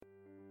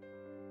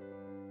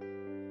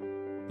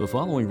The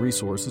following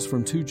resources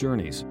from Two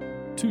Journeys.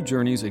 Two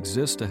Journeys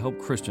exists to help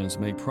Christians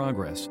make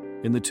progress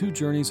in the two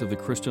journeys of the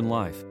Christian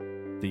life,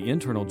 the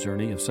internal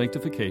journey of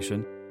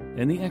sanctification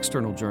and the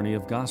external journey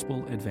of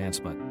gospel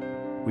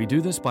advancement. We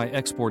do this by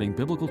exporting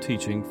biblical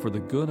teaching for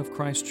the good of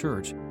Christ's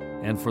church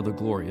and for the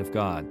glory of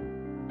God.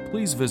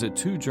 Please visit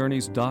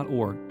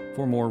twojourneys.org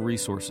for more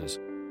resources.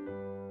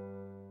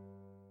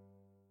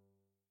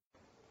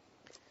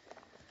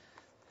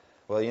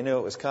 Well, you knew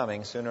it was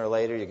coming. Sooner or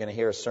later, you're going to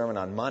hear a sermon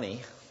on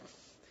money.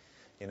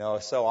 You know,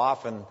 so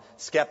often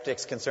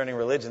skeptics concerning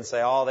religion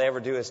say all they ever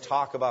do is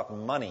talk about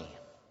money.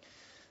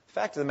 The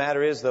fact of the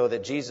matter is, though,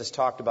 that Jesus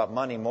talked about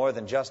money more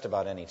than just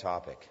about any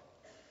topic.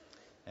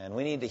 And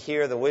we need to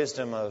hear the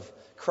wisdom of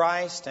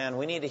Christ, and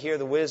we need to hear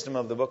the wisdom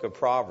of the book of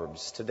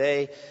Proverbs.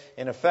 Today,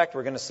 in effect,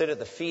 we're going to sit at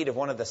the feet of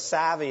one of the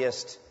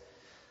savviest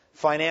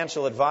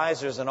financial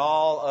advisors in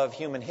all of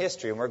human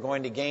history, and we're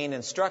going to gain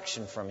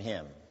instruction from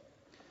him.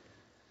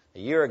 A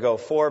year ago,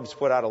 Forbes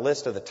put out a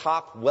list of the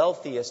top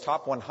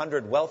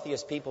 100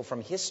 wealthiest people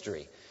from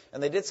history.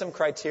 And they did some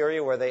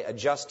criteria where they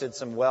adjusted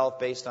some wealth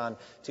based on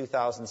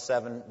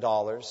 2007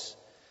 dollars.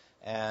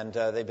 And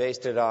they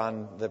based it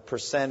on the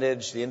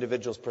percentage, the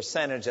individual's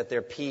percentage at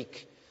their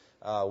peak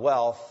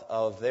wealth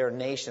of their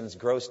nation's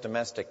gross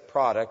domestic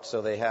product.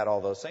 So they had all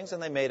those things,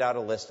 and they made out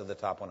a list of the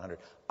top 100.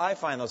 I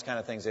find those kind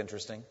of things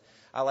interesting.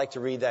 I like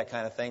to read that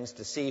kind of things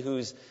to see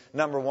who's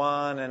number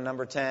 1 and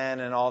number 10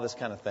 and all this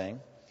kind of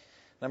thing.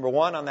 Number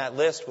 1 on that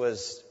list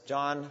was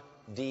John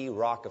D.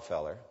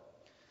 Rockefeller,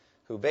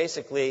 who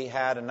basically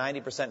had a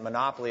 90%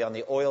 monopoly on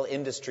the oil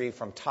industry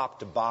from top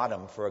to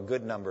bottom for a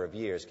good number of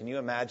years. Can you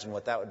imagine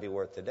what that would be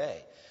worth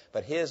today?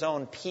 But his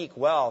own peak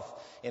wealth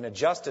in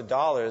adjusted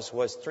dollars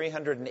was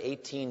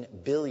 $318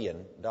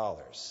 billion,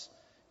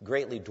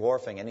 greatly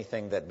dwarfing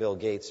anything that Bill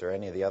Gates or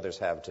any of the others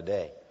have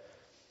today.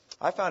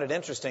 I found it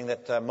interesting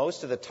that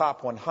most of the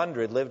top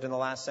 100 lived in the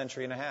last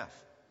century and a half.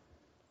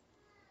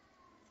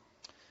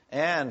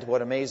 And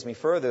what amazed me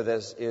further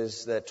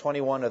is that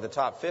 21 of the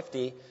top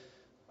 50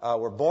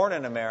 were born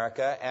in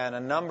America, and a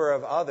number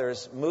of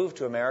others moved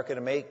to America to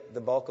make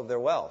the bulk of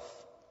their wealth.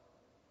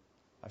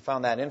 I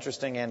found that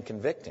interesting and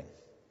convicting.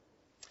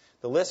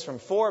 The list from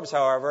Forbes,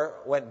 however,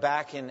 went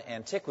back in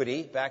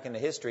antiquity, back into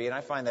history, and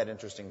I find that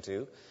interesting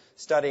too,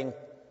 studying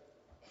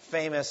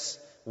famous,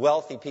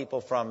 wealthy people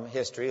from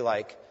history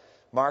like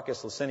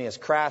Marcus Licinius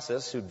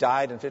Crassus, who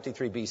died in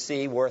 53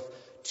 BC, worth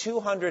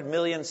 200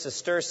 million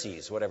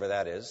sesterces, whatever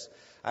that is.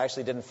 I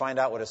actually didn't find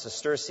out what a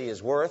sesterce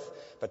is worth,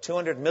 but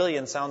 200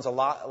 million sounds a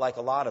lot like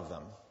a lot of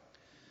them.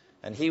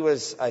 And he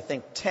was, I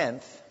think,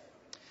 10th.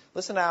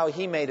 Listen to how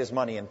he made his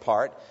money in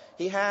part.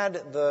 He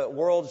had the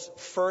world's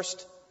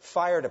first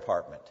fire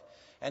department.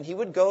 And he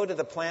would go to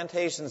the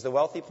plantations, the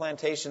wealthy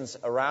plantations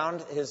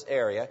around his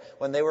area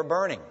when they were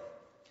burning.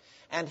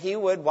 And he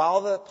would,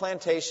 while the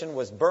plantation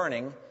was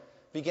burning,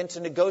 begin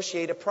to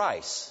negotiate a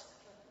price.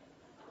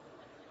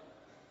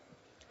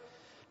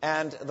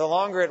 And the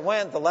longer it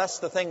went, the less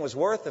the thing was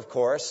worth, of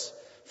course.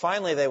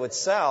 Finally, they would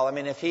sell. I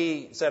mean, if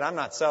he said, I'm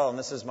not selling,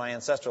 this is my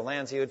ancestral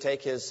lands, he would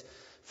take his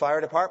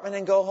fire department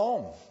and go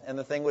home. And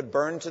the thing would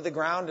burn to the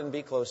ground and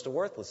be close to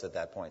worthless at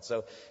that point.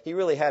 So he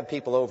really had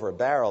people over a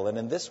barrel. And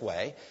in this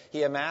way,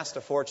 he amassed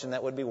a fortune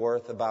that would be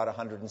worth about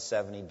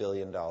 $170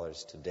 billion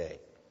today.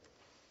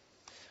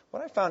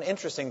 What I found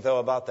interesting, though,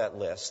 about that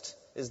list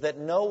is that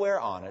nowhere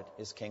on it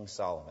is King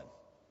Solomon.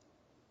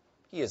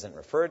 He isn't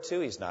referred to.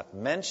 He's not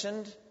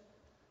mentioned.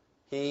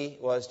 He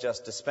was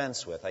just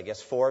dispensed with. I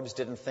guess Forbes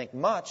didn't think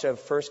much of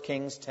 1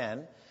 Kings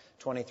 10,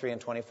 23 and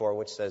 24,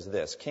 which says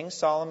this: King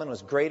Solomon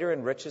was greater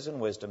in riches and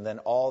wisdom than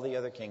all the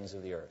other kings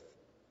of the earth.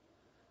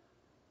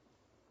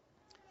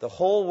 The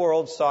whole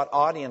world sought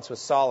audience with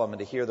Solomon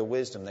to hear the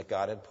wisdom that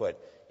God had put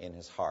in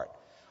his heart.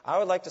 I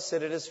would like to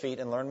sit at his feet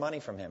and learn money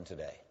from him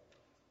today,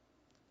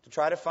 to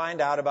try to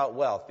find out about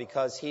wealth,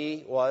 because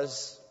he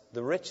was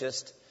the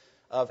richest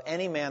of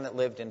any man that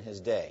lived in his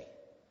day.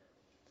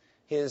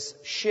 His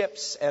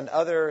ships and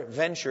other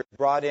ventures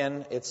brought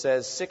in, it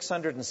says,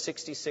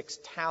 666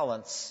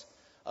 talents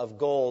of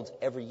gold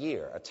every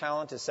year. A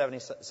talent is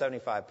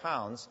 75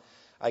 pounds.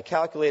 I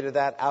calculated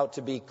that out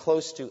to be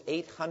close to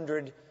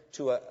 $800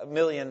 to $1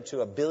 million to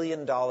 $1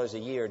 billion a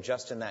year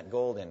just in that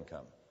gold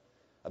income.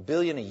 $1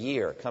 billion a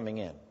year coming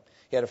in.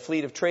 He had a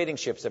fleet of trading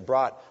ships that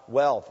brought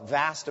wealth,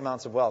 vast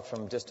amounts of wealth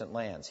from distant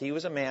lands. He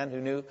was a man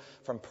who knew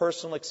from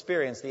personal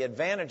experience the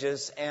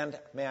advantages and,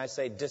 may I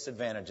say,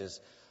 disadvantages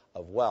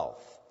of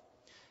wealth.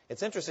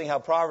 It's interesting how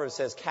Proverbs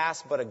says,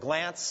 cast but a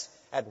glance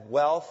at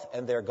wealth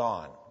and they're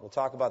gone. We'll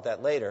talk about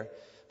that later.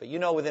 But you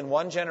know, within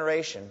one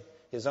generation,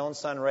 his own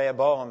son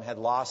Rehoboam had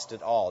lost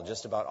it all,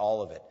 just about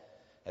all of it.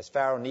 As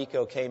Pharaoh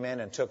Necho came in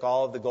and took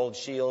all of the gold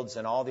shields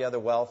and all the other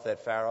wealth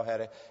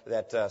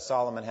that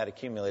Solomon had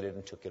accumulated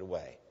and took it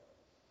away.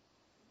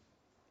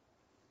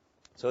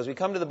 So as we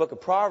come to the book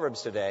of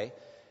Proverbs today,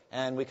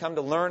 and we come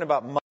to learn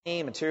about money,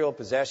 material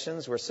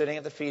possessions, we're sitting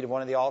at the feet of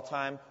one of the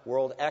all-time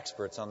world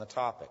experts on the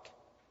topic.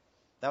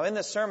 Now, in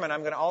this sermon,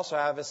 I'm going to also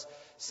have us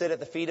sit at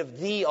the feet of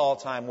the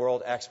all-time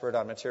world expert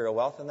on material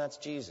wealth, and that's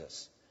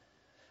Jesus.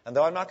 And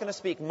though I'm not going to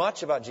speak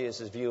much about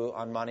Jesus' view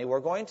on money,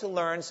 we're going to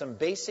learn some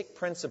basic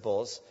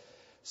principles,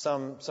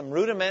 some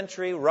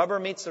rudimentary rubber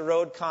meets the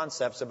road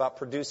concepts about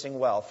producing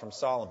wealth from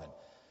Solomon.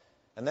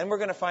 And then we're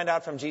going to find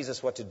out from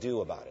Jesus what to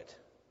do about it,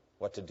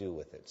 what to do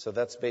with it. So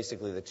that's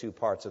basically the two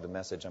parts of the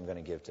message I'm going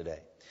to give today.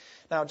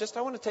 Now,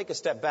 I want to take a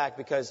step back,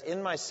 because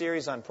in my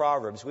series on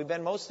Proverbs, we've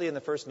been mostly in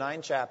the first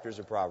 9 chapters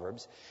of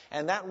Proverbs,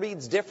 and that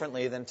reads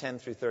differently than 10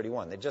 through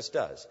 31. It just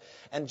does.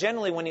 And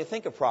generally, when you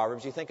think of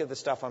Proverbs, you think of the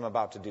stuff I'm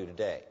about to do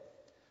today.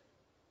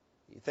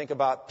 You think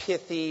about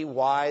pithy,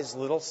 wise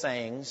little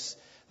sayings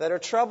that are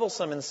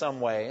troublesome in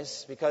some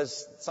ways,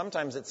 because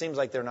sometimes it seems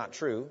like they're not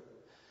true,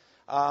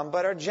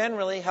 but are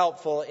generally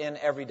helpful in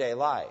everyday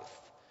life.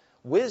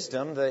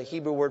 Wisdom, the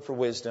Hebrew word for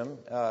wisdom,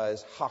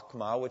 is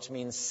chokmah, which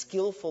means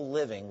skillful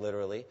living,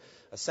 literally.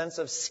 A sense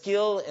of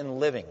skill in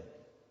living.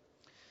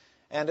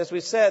 And as we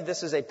said,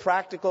 this is a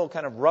practical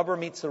kind of rubber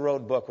meets the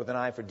road book with an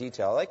eye for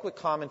detail. I like what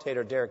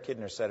commentator Derek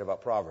Kidner said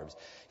about Proverbs.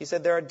 He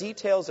said, there are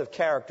details of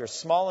character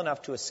small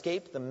enough to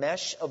escape the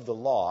mesh of the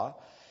law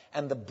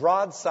and the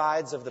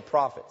broadsides of the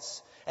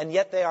prophets, and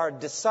yet they are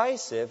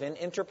decisive in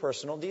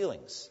interpersonal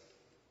dealings.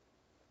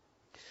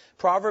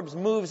 Proverbs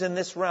moves in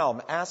this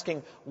realm,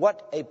 asking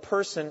what a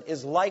person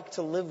is like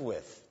to live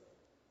with,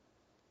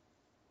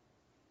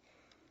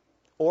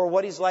 or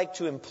what he's like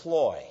to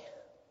employ,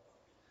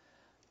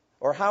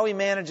 or how he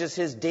manages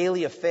his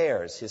daily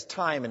affairs, his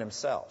time and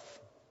himself.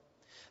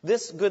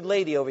 This good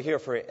lady over here,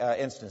 for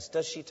instance,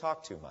 does she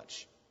talk too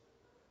much?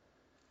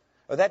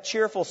 Or that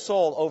cheerful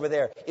soul over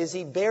there, is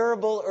he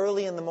bearable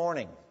early in the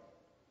morning?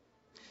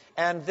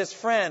 And this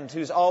friend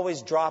who's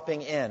always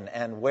dropping in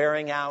and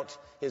wearing out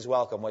his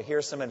welcome, well,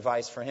 here's some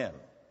advice for him.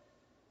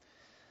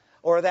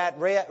 Or that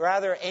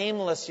rather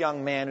aimless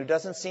young man who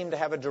doesn't seem to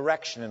have a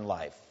direction in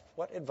life,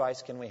 what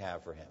advice can we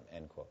have for him?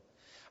 End quote.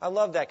 I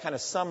love that kind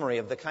of summary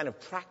of the kind of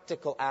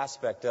practical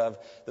aspect of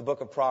the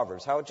book of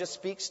Proverbs, how it just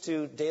speaks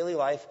to daily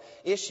life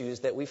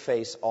issues that we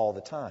face all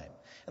the time.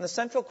 And the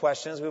central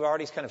question, as we've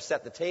already kind of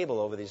set the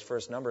table over these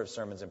first number of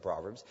sermons in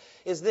Proverbs,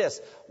 is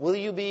this: will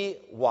you be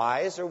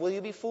wise or will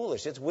you be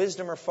foolish? It's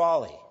wisdom or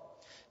folly.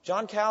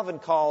 John Calvin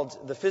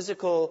called the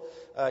physical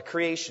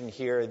creation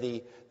here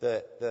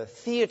the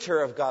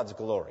theater of God's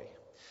glory.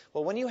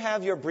 Well, when you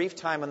have your brief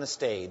time on the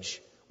stage,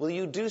 will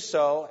you do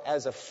so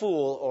as a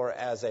fool or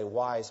as a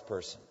wise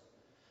person?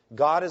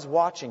 God is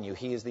watching you.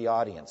 He is the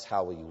audience.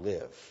 How will you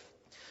live?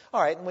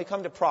 All right, and we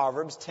come to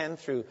Proverbs 10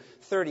 through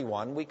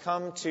 31. We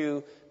come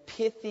to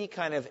pithy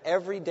kind of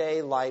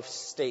everyday life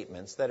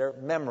statements that are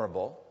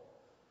memorable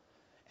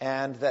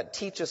and that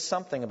teach us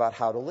something about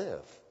how to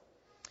live.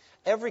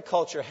 Every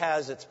culture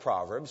has its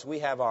proverbs. We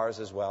have ours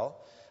as well.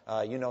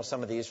 You know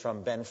some of these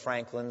from Ben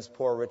Franklin's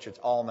Poor Richard's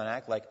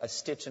Almanac, like a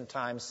stitch in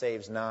time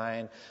saves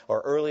 9,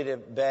 or early to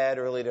bed,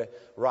 early to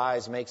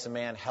rise makes a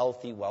man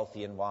healthy,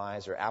 wealthy, and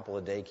wise, or apple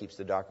a day keeps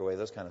the doctor away,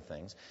 those kind of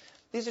things.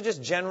 These are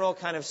just general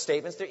kind of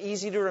statements. They're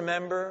easy to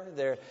remember.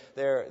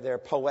 They're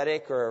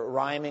poetic or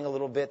rhyming a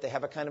little bit. They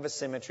have a kind of a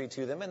symmetry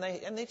to them, and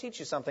they teach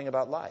you something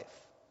about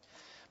life.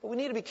 But we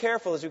need to be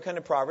careful as we come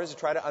to Proverbs to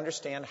try to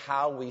understand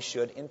how we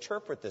should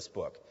interpret this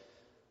book.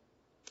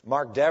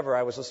 Mark Dever,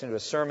 I was listening to a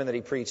sermon that he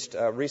preached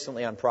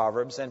recently on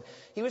Proverbs, and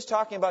he was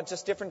talking about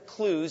just different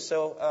clues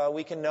so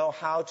we can know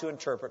how to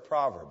interpret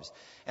Proverbs.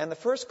 And the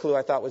first clue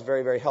I thought was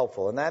very, very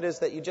helpful, and that is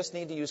that you just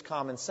need to use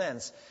common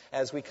sense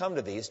as we come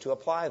to these to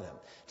apply them.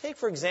 Take,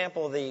 for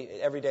example, the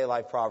everyday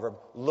life proverb,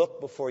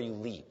 look before you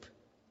leap.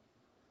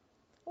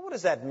 Well, what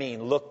does that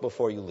mean, look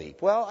before you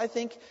leap? Well, I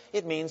think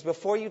it means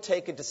before you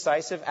take a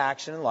decisive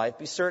action in life,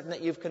 be certain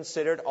that you've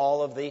considered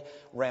all of the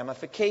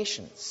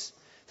ramifications.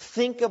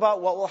 Think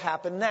about what will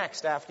happen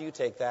next after you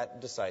take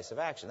that decisive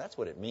action. That's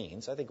what it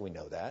means. I think we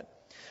know that.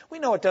 We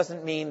know it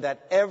doesn't mean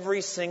that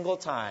every single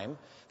time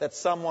that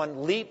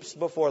someone leaps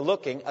before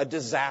looking, a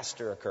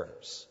disaster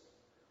occurs.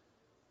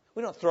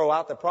 We don't throw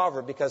out the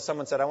proverb because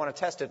someone said, I want to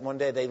test it, and one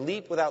day they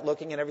leap without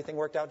looking and everything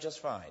worked out just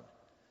fine.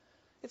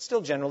 It's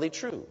still generally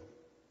true.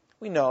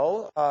 We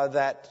know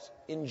that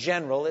in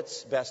general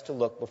it's best to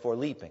look before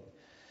leaping.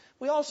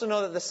 We also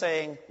know that the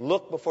saying,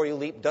 look before you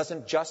leap,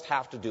 doesn't just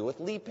have to do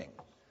with leaping.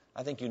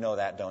 I think you know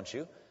that, don't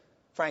you?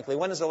 Frankly,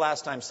 when is the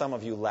last time some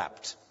of you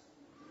leapt?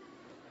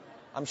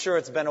 I'm sure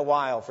it's been a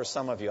while for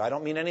some of you. I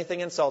don't mean anything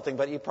insulting,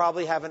 but you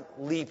probably haven't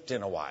leaped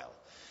in a while.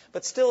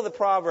 But still, the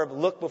proverb,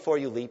 look before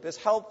you leap, is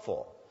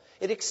helpful.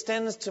 It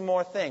extends to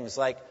more things,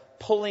 like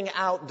pulling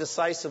out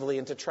decisively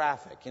into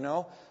traffic, you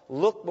know?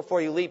 Look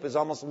before you leap is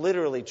almost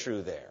literally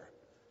true there.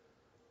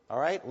 All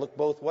right? Look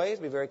both ways.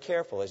 Be very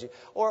careful.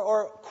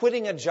 Or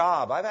quitting a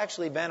job. I've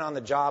actually been on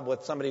the job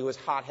with somebody who was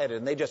hot-headed,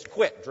 and they just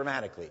quit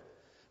dramatically.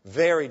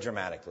 Very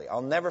dramatically.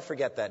 I'll never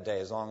forget that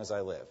day as long as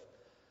I live.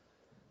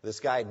 This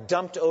guy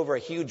dumped over a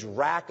huge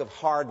rack of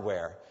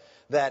hardware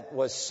that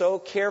was so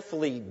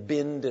carefully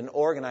binned and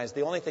organized,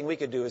 the only thing we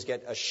could do is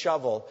get a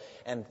shovel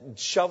and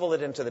shovel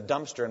it into the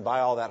dumpster and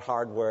buy all that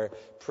hardware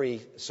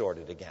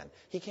pre-sorted again.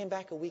 He came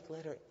back a week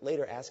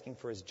later asking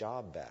for his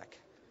job back.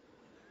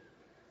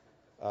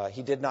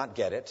 He did not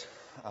get it.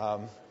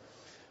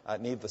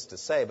 needless to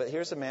say. But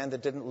here's a man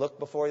that didn't look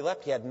before he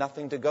left. He had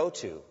nothing to go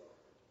to.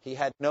 He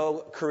had no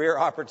career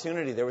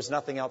opportunity. There was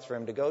nothing else for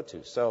him to go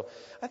to. So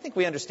I think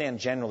we understand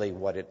generally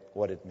what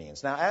it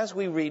means. Now, as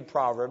we read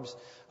Proverbs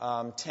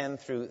 10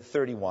 through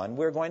 31,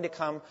 we're going to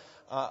come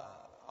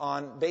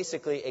on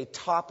basically a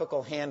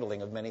topical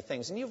handling of many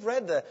things. And you've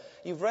read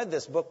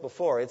this book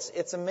before.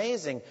 It's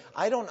amazing.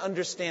 I don't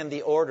understand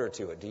the order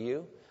to it. Do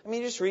you? I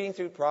mean, you're just reading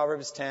through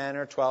Proverbs 10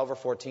 or 12 or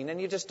 14,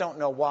 and you just don't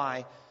know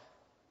why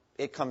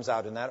it comes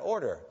out in that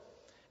order.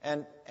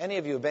 And any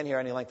of you who have been here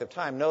any length of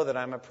time know that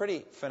I'm a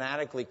pretty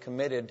fanatically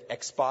committed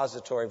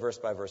expository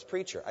verse-by-verse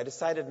preacher. I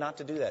decided not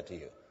to do that to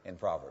you in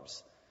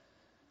Proverbs.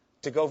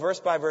 To go verse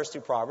by verse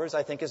through Proverbs,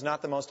 I think, is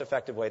not the most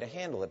effective way to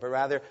handle it, but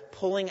rather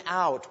pulling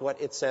out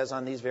what it says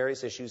on these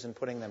various issues and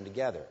putting them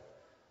together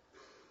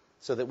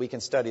so that we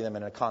can study them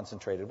in a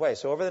concentrated way.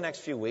 So over the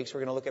next few weeks,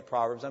 we're going to look at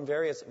Proverbs on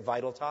various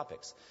vital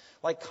topics,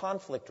 like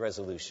conflict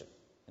resolution.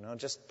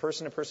 Just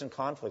person-to-person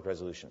conflict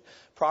resolution.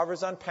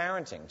 Proverbs on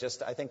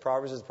parenting. I think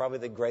Proverbs is probably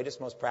the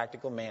greatest, most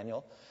practical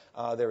manual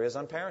there is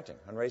on parenting,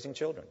 on raising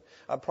children.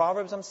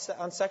 Proverbs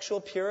on sexual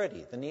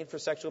purity, the need for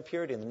sexual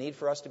purity, and the need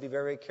for us to be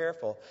very, very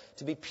careful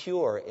to be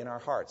pure in our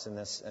hearts in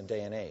this day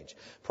and age.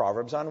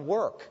 Proverbs on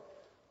work,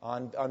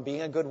 on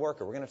being a good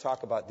worker. We're going to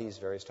talk about these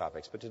various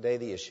topics, but today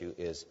the issue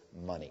is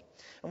money.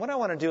 And what I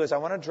want to do is I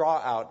want to draw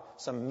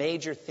out some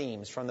major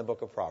themes from the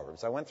book of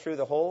Proverbs. I went through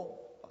the whole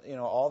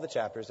all the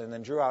chapters, and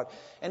then drew out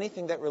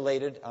anything that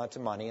related to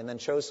money, and then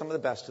chose some of the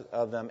best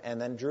of them,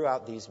 and then drew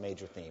out these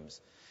major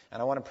themes.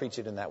 And I want to preach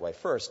it in that way.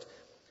 First,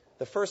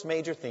 the first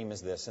major theme is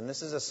this, and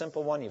this is a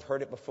simple one. You've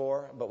heard it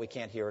before, but we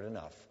can't hear it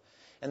enough.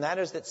 And that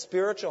is that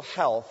spiritual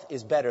health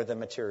is better than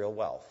material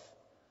wealth.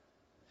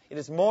 It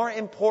is more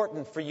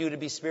important for you to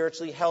be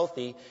spiritually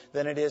healthy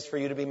than it is for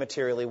you to be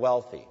materially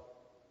wealthy.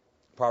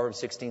 Proverbs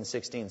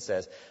 16:16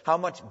 says, "How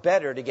much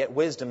better to get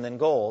wisdom than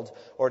gold,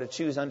 or to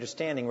choose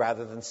understanding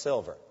rather than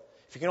silver."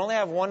 If you can only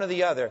have one or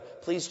the other,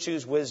 please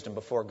choose wisdom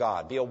before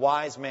God. Be a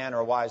wise man or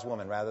a wise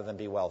woman rather than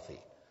be wealthy.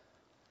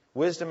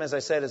 Wisdom, as I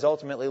said, is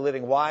ultimately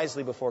living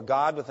wisely before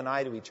God with an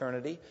eye to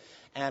eternity.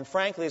 And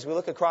frankly, as we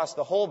look across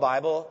the whole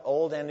Bible,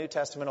 Old and New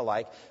Testament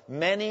alike,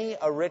 many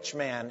a rich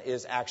man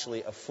is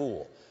actually a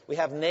fool. We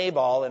have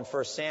Nabal in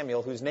 1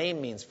 Samuel, whose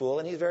name means fool,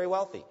 and he's very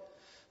wealthy.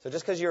 So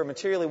just because you're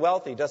materially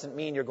wealthy doesn't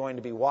mean you're going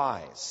to be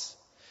wise.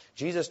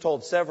 Jesus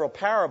told several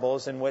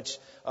parables in which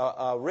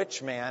a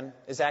rich man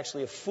is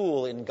actually a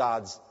fool in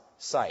God's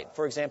sight.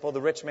 For example, the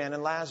rich man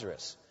and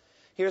Lazarus.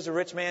 Here's a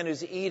rich man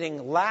who's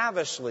eating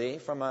lavishly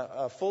from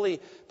a fully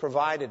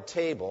provided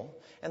table,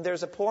 and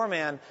there's a poor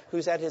man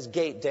who's at his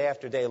gate day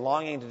after day,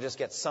 longing to just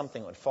get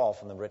something that would fall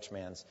from the rich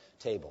man's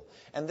table.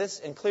 And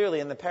clearly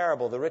in the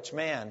parable, the rich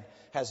man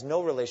has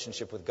no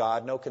relationship with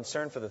God, no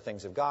concern for the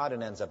things of God,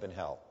 and ends up in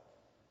hell.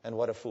 And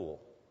what a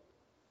fool.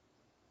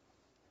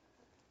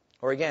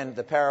 Or again,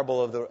 the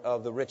parable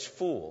of the rich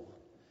fool,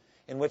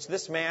 in which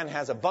this man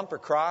has a bumper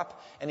crop,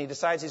 and he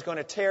decides he's going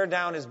to tear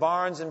down his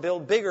barns and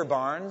build bigger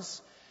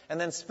barns, and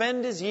then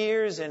spend his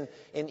years in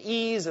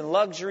ease and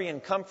luxury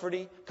and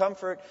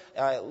comfort,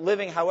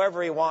 living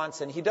however he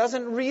wants. And he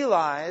doesn't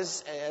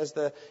realize,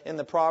 in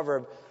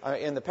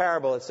the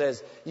parable it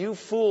says, "You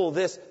fool,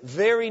 this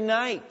very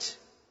night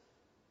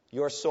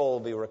your soul will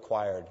be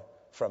required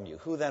from you.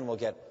 Who then will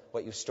get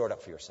what you've stored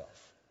up for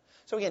yourself?"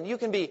 So again, you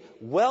can be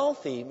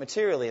wealthy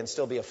materially and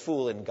still be a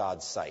fool in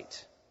God's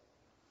sight.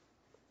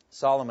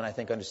 Solomon, I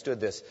think, understood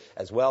this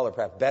as well, or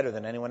perhaps better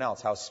than anyone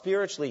else, how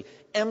spiritually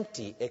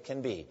empty it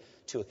can be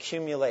to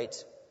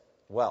accumulate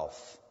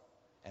wealth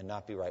and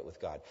not be right with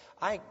God.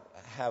 I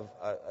have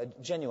a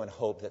genuine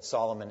hope that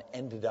Solomon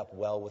ended up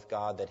well with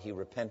God, that he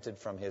repented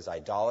from his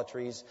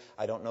idolatries.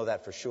 I don't know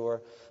that for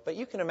sure. But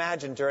you can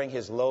imagine during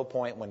his low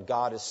point, when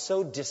God is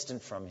so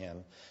distant from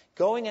him,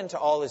 going into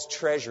all his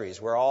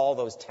treasuries where all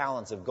those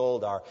talents of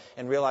gold are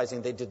and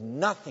realizing they did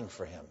nothing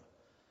for him,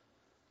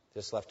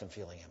 just left him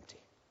feeling empty.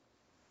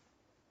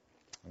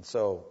 And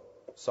so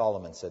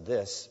Solomon said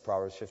this,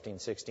 Proverbs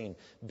 15:16,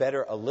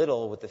 "Better a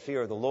little with the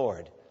fear of the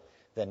Lord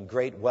than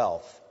great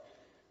wealth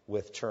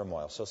with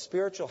turmoil." So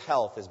spiritual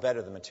health is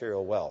better than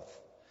material wealth.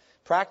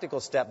 Practical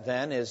step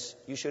then is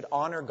you should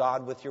honor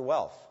God with your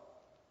wealth.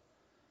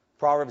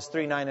 Proverbs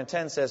 3:9 and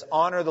 10 says,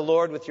 "Honor the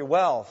Lord with your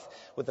wealth,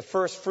 with the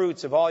first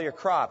fruits of all your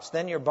crops.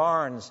 Then your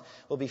barns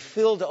will be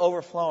filled to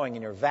overflowing,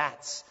 and your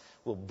vats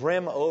will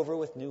brim over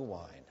with new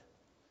wine."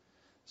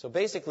 So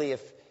basically,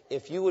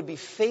 if you would be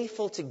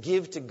faithful to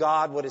give to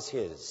God what is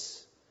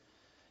His,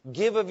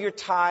 give of your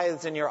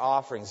tithes and your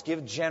offerings,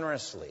 give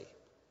generously.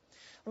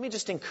 Let me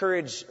just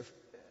encourage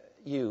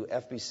you,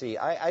 FBC.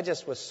 I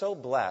just was so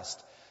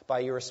blessed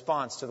by your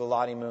response to the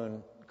Lottie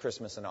Moon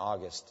Christmas in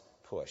August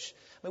push.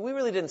 I mean, we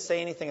really didn't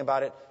say anything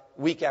about it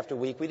week after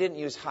week. We didn't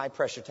use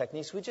high-pressure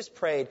techniques. We just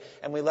prayed,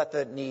 and we let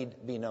the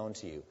need be known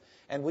to you.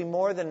 And we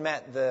more than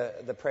met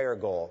the prayer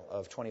goal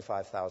of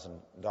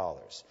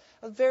 $25,000.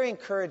 I was very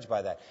encouraged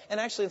by that. And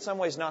actually, in some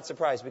ways, not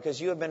surprised, because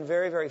you have been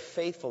very, very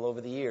faithful over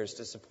the years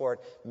to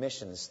support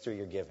missions through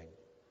your giving.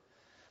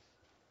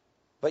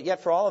 But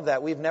yet for all of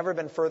that, we've never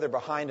been further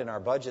behind in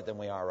our budget than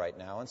we are right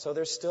now. And so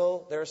there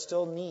are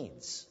still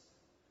needs.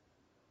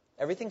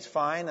 Everything's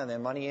fine, and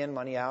then money in,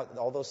 money out,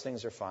 all those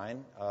things are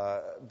fine.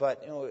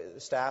 But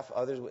staff,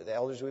 the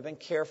elders, we've been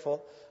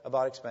careful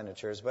about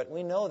expenditures. But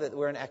we know that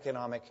we're in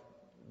economic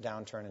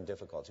downturn and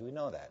difficulty. We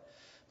know that.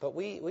 But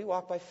we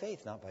walk by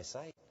faith, not by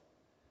sight.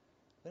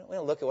 We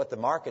don't look at what the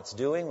market's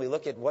doing. We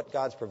look at what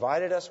God's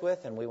provided us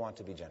with, and we want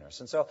to be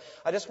generous. And so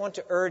I just want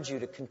to urge you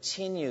to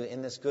continue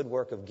in this good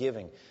work of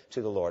giving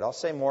to the Lord. I'll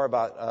say more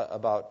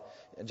about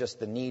just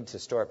the need to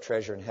store up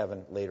treasure in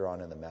heaven later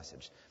on in the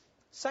message.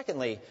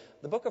 Secondly,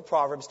 the book of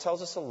Proverbs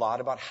tells us a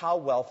lot about how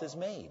wealth is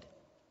made.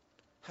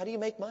 How do you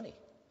make money?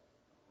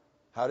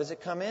 How does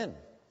it come in? You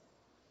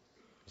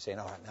say,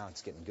 no, now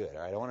it's getting good.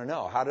 All right, I want to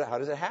know. How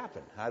does it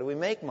happen? How do we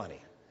make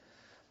money?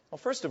 Well,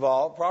 first of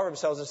all,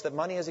 Proverbs tells us that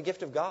money is a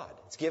gift of God.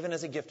 It's given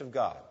as a gift of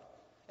God.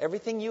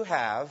 Everything you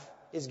have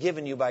is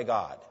given you by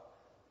God.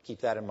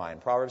 Keep that in mind.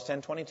 Proverbs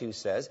 10:22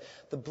 says,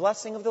 the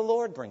blessing of the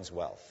Lord brings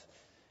wealth,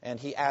 and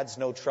he adds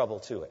no trouble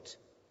to it.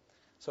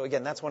 So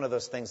again, that's one of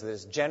those things that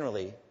is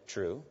generally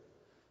true.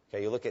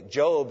 Okay, you look at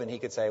Job, and he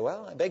could say,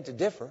 well, I beg to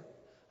differ.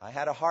 I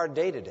had a hard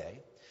day today.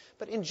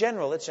 But in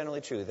general, it's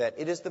generally true that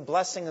it is the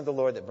blessing of the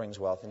Lord that brings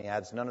wealth, and he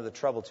adds none of the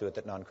trouble to it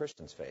that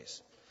non-Christians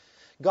face.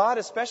 God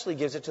especially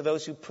gives it to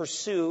those who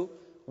pursue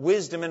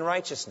wisdom and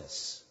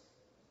righteousness.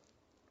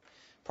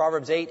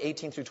 Proverbs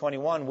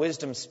 8:18-21,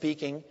 wisdom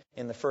speaking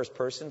in the first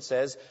person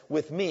says,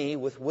 with me,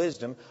 with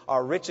wisdom,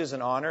 are riches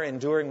and honor,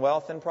 enduring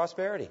wealth and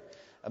prosperity.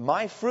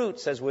 My fruit,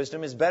 says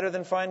wisdom, is better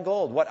than fine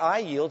gold. What I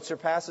yield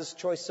surpasses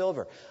choice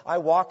silver. I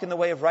walk in the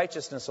way of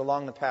righteousness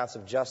along the paths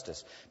of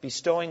justice,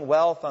 bestowing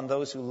wealth on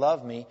those who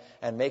love me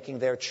and making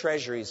their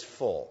treasuries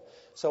full.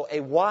 So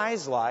a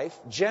wise life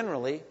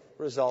generally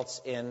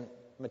results in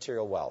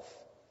material wealth.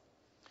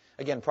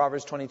 Again,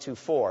 Proverbs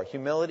 22:4,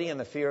 humility and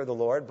the fear of the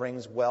Lord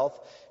brings wealth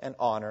and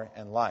honor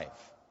and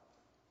life.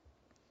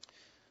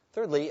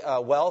 Thirdly,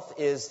 wealth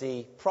is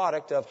the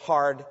product of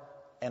hard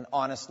and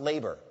honest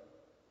labor.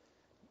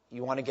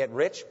 You want to get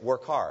rich?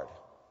 Work hard,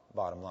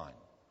 bottom line.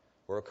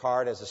 Work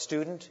hard as a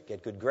student,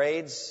 get good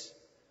grades,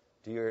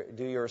 do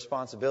your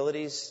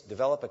responsibilities,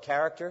 develop a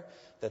character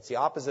that's the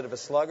opposite of a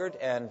sluggard,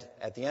 and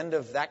at the end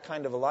of that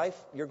kind of a life,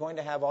 you're going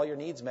to have all your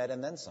needs met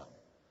and then some.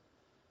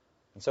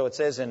 And so it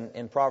says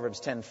in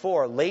Proverbs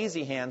 10:4,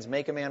 lazy hands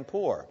make a man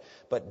poor,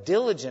 but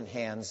diligent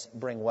hands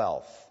bring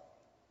wealth.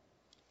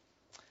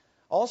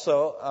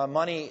 Also,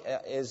 money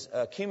is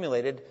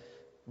accumulated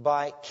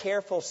by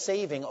careful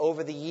saving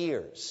over the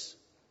years.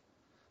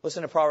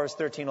 Listen to Proverbs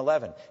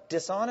 13:11.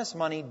 Dishonest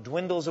money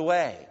dwindles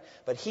away,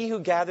 but he who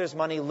gathers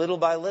money little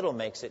by little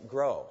makes it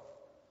grow.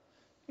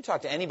 You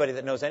talk to anybody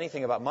that knows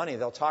anything about money,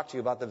 they'll talk to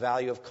you about the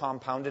value of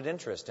compounded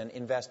interest and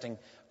investing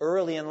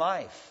early in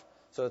life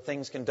so that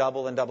things can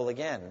double and double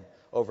again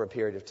over a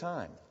period of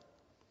time.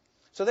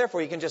 So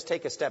therefore, you can just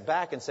take a step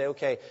back and say,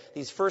 okay,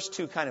 these first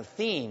two kind of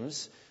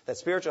themes, that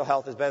spiritual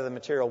health is better than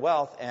material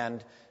wealth,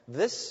 and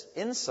this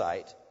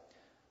insight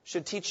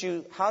should teach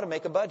you how to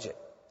make a budget.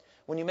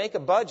 When you make a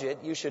budget,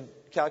 you should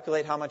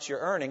calculate how much you're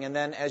earning, and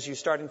then as you're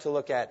starting to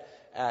look at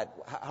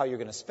how you're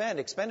going to spend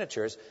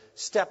expenditures,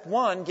 step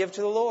one, give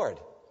to the Lord.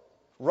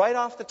 Right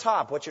off the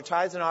top, what your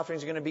tithes and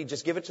offerings are going to be,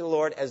 just give it to the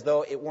Lord as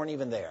though it weren't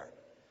even there.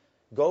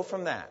 Go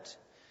from that.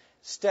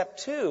 Step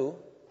two,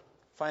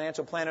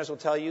 financial planners will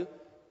tell you,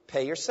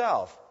 pay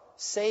yourself.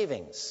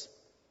 Savings.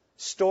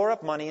 Store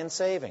up money in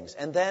savings,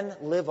 and then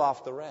live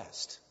off the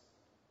rest.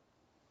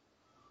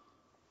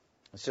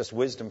 It's just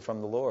wisdom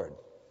from the Lord.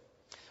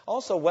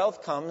 Also,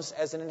 wealth comes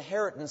as an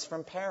inheritance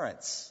from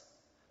parents,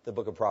 the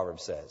book of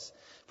Proverbs says.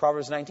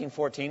 Proverbs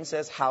 19:14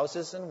 says,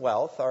 houses and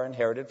wealth are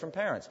inherited from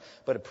parents,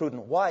 but a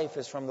prudent wife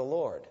is from the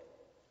Lord.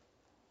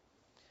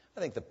 I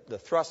think the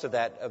thrust of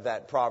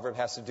that proverb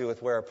has to do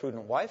with where a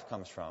prudent wife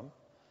comes from.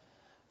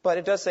 But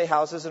it does say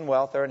houses and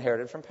wealth are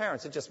inherited from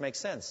parents. It just makes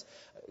sense.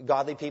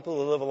 Godly people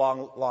who live a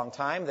long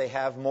time, they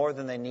have more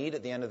than they need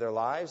at the end of their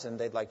lives, and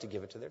they'd like to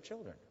give it to their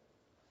children.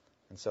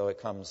 And so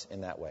it comes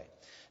in that way.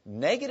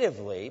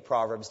 Negatively,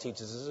 Proverbs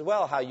teaches us as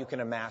well how you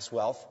can amass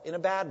wealth in a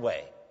bad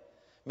way.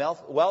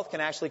 Wealth can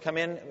actually come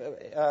in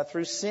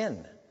through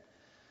sin.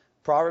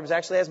 Proverbs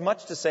actually has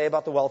much to say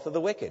about the wealth of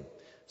the wicked.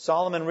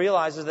 Solomon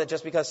realizes that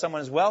just because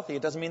someone is wealthy,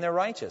 it doesn't mean they're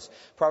righteous.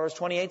 Proverbs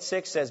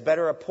 28:6 says,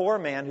 better a poor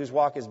man whose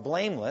walk is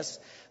blameless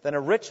than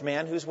a rich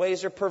man whose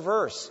ways are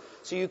perverse.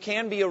 So you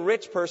can be a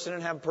rich person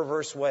and have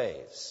perverse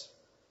ways.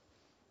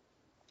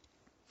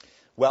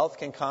 Wealth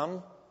can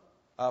come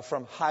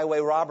from highway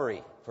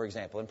robbery, for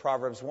example, in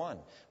Proverbs 1.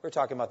 We were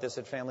talking about this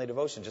at Family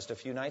Devotion just a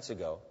few nights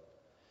ago.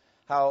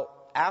 How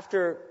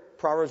after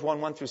Proverbs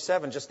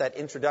 1:1-7, just that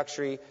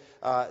introductory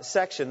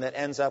section that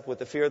ends up with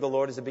the fear of the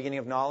Lord is the beginning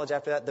of knowledge.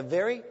 After that, the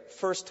very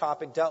first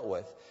topic dealt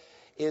with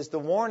is the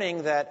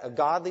warning that a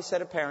godly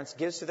set of parents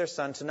gives to their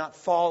son to not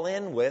fall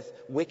in with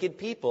wicked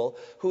people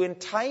who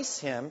entice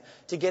him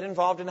to get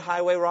involved in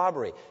highway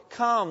robbery.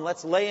 Come,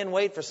 let's lay in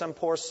wait for some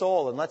poor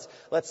soul, and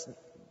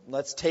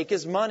let's take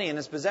his money and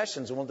his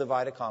possessions, and we'll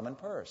divide a common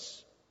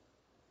purse.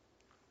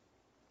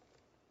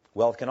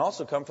 Wealth can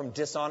also come from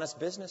dishonest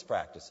business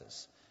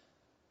practices,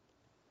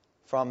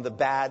 from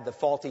the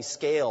faulty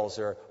scales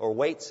or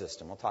weight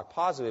system. We'll talk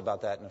positively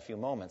about that in a few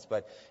moments,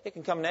 but it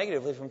can come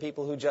negatively from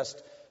people who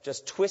just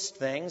twist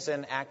things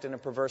and act in a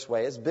perverse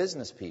way as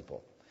business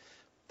people.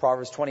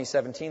 Proverbs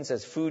 20:17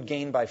 says, food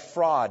gained by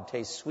fraud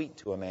tastes sweet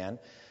to a man,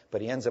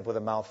 but he ends up with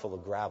a mouthful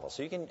of gravel.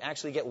 So you can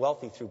actually get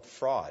wealthy through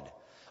fraud.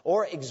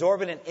 Or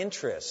exorbitant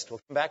interest. We'll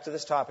come back to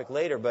this topic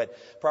later, but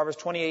Proverbs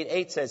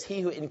 28:8 says,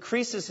 he who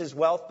increases his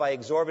wealth by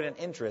exorbitant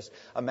interest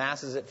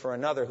amasses it for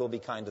another who will be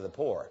kind to the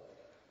poor.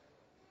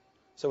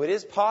 So it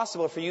is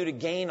possible for you to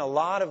gain a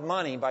lot of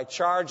money by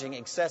charging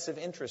excessive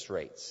interest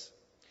rates.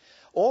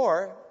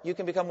 Or you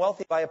can become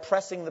wealthy by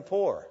oppressing the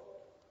poor.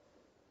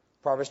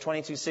 Proverbs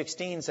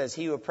 22:16 says,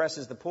 he who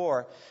oppresses the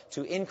poor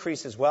to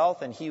increase his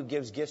wealth, and he who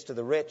gives gifts to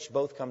the rich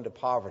both come to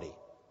poverty.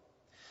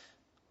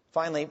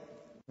 Finally,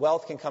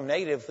 wealth can come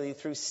negatively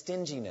through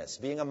stinginess,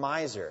 being a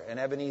miser, an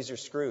Ebenezer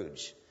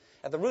Scrooge.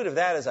 At the root of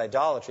that is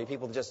idolatry.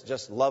 People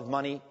just love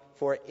money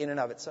for it in and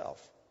of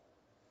itself.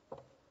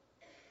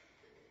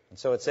 And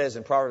so it says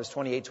in Proverbs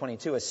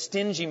 28:22, a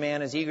stingy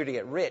man is eager to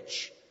get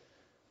rich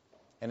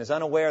and is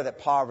unaware that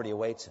poverty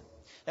awaits him.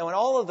 Now, in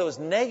all of those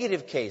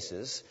negative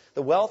cases,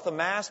 the wealth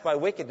amassed by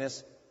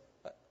wickedness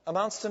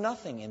amounts to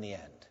nothing in the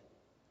end.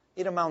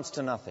 It amounts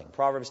to nothing.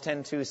 Proverbs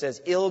 10:2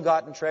 says,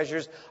 ill-gotten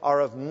treasures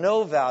are of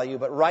no value,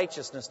 but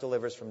righteousness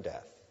delivers from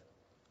death.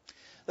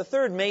 The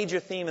third major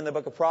theme in the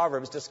book of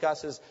Proverbs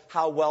discusses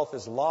how wealth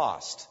is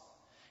lost.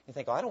 You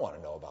think, oh, I don't want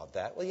to know about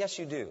that. Well, yes,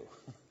 you do.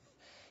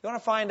 You want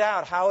to find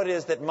out how it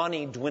is that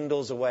money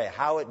dwindles away,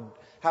 how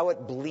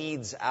it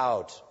bleeds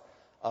out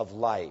of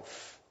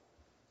life.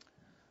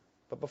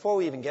 But before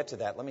we even get to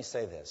that, let me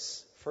say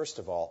this. First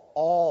of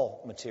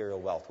all material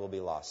wealth will be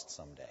lost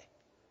someday.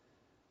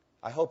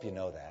 I hope you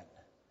know that.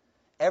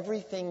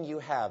 Everything you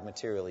have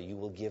materially, you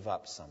will give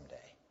up someday.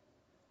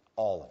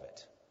 All of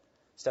it.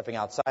 Stepping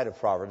outside of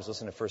Proverbs,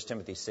 listen to 1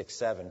 Timothy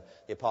 6:7.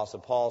 The Apostle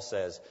Paul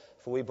says,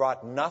 for we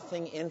brought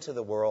nothing into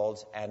the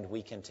world, and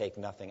we can take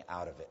nothing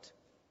out of it.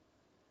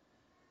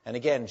 And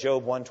again,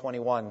 Job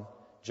 1:21,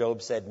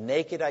 Job said,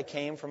 naked I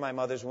came from my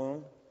mother's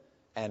womb,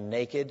 and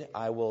naked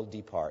I will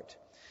depart.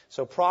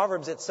 So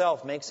Proverbs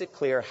itself makes it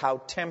clear how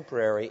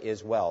temporary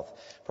is wealth.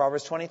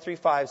 Proverbs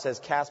 23:5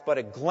 says, cast but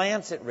a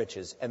glance at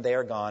riches, and they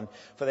are gone,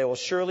 for they will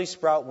surely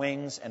sprout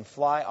wings and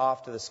fly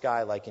off to the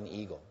sky like an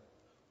eagle.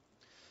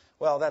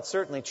 Well, that's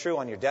certainly true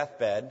on your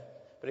deathbed,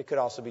 but it could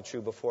also be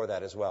true before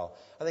that as well.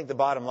 I think the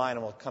bottom line,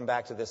 and we'll come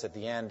back to this at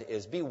the end,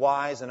 is be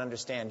wise and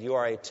understand you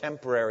are a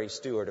temporary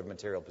steward of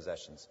material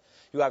possessions.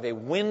 You have a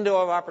window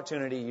of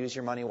opportunity. Use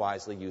your money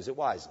wisely. Use it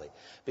wisely.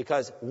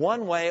 Because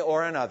one way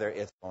or another,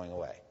 it's going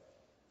away.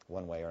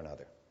 One way or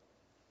another.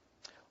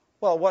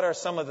 Well, what are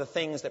some of the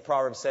things that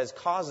Proverbs says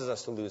causes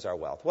us to lose our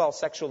wealth? Well,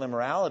 sexual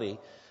immorality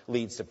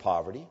leads to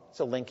poverty. It's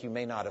a link you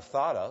may not have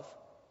thought of,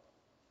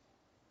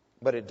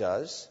 but it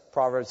does.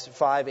 Proverbs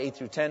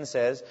 5:8-10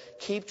 says,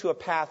 keep to a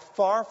path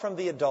far from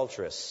the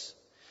adulteress.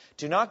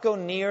 Do not go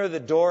near the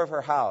door of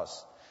her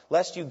house,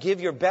 lest you give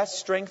your best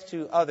strength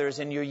to others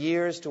and your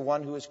years to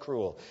one who is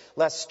cruel.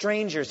 Lest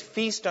strangers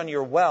feast on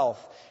your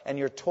wealth and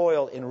your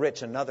toil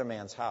enrich another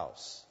man's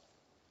house.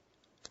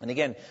 And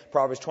again,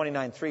 Proverbs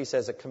 29:3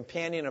 says, a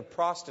companion of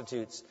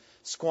prostitutes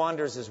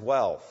squanders his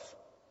wealth.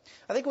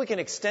 I think we can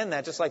extend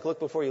that, just like look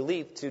before you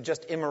leap, to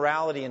just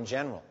immorality in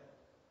general.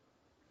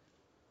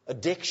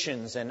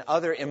 Addictions and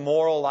other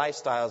immoral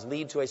lifestyles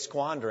lead to a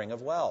squandering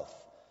of wealth.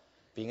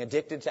 Being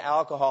addicted to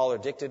alcohol or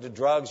addicted to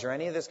drugs or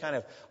any of this kind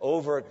of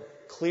overt,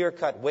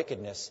 clear-cut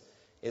wickedness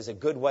is a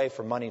good way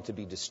for money to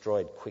be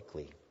destroyed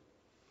quickly.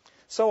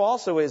 So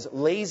also is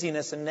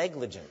laziness and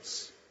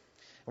negligence.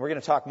 And we're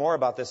going to talk more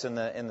about this in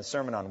the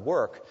sermon on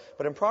work.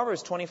 But in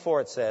Proverbs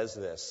 24 it says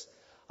this,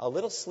 a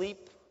little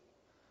sleep,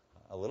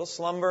 a little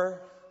slumber,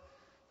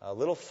 a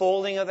little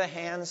folding of the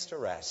hands to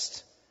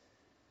rest,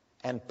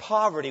 and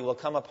poverty will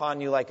come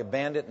upon you like a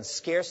bandit, and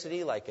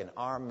scarcity like an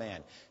armed man.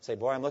 You say,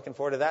 boy, I'm looking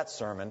forward to that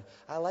sermon.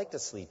 I like to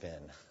sleep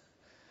in.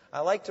 I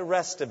like to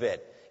rest a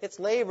bit. It's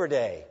Labor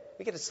Day.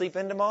 We get to sleep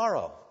in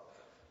tomorrow.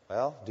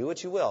 Well, do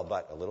what you will,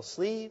 but a little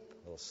sleep,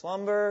 a little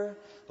slumber,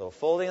 a little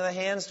folding of the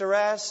hands to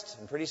rest,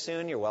 and pretty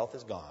soon your wealth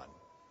is gone.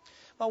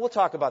 Well, we'll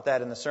talk about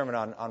that in the sermon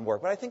on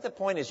work. But I think the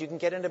point is you can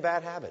get into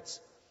bad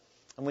habits.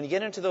 And when you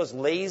get into those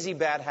lazy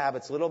bad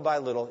habits, little by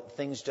little,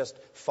 things just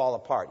fall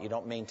apart. You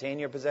don't maintain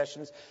your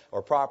possessions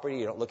or property.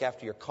 You don't look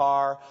after your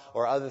car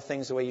or other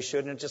things the way you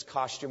should, and it just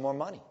costs you more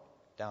money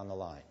down the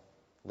line.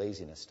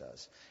 Laziness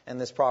does. And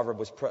this proverb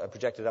was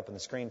projected up on the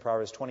screen,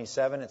 Proverbs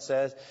 27. It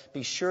says,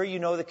 be sure you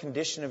know the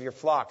condition of your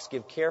flocks.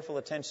 Give careful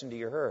attention to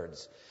your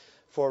herds.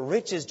 For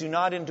riches do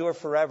not endure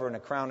forever, and a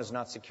crown is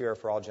not secure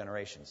for all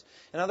generations.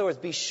 In other words,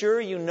 be sure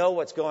you know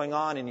what's going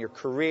on in your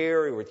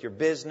career, or with your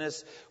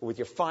business, or with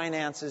your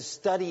finances.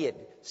 Study it.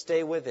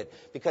 Stay with it.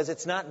 Because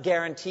it's not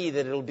guaranteed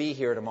that it'll be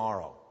here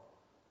tomorrow.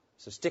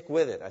 So stick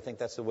with it. I think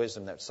that's the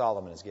wisdom that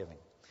Solomon is giving.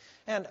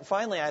 And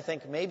finally, I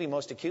think maybe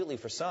most acutely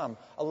for some,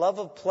 a love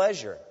of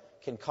pleasure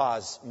can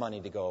cause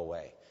money to go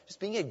away. Just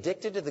being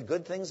addicted to the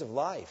good things of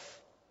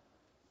life.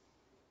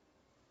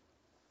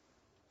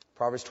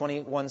 Proverbs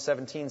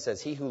 21:17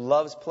 says, he who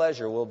loves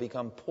pleasure will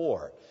become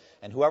poor,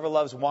 and whoever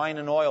loves wine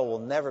and oil will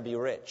never be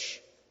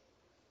rich.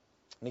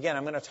 And again,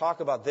 I'm going to talk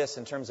about this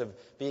in terms of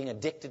being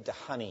addicted to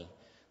honey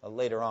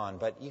later on,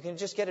 but you can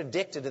just get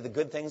addicted to the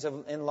good things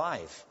in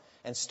life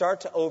and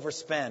start to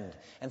overspend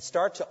and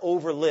start to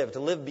overlive, to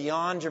live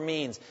beyond your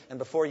means, and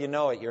before you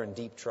know it, you're in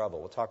deep trouble.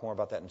 We'll talk more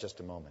about that in just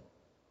a moment.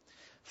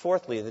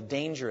 Fourthly, the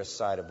dangerous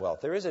side of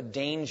wealth. There is a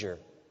danger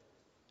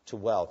to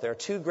wealth. There are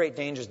two great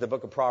dangers the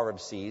book of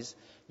Proverbs sees: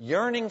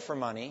 yearning for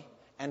money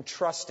and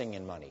trusting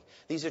in money.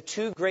 These are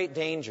two great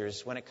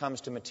dangers when it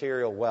comes to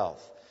material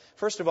wealth.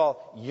 First of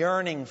all,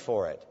 yearning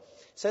for it.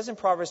 It says in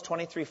Proverbs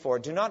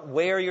 23:4, do not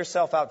wear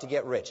yourself out to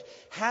get rich.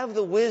 Have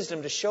the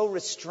wisdom to show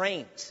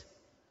restraint.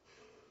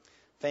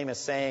 Famous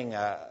saying,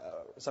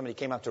 somebody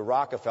came up to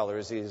Rockefeller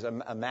as he was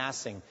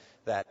amassing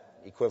that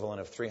equivalent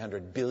of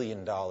 $300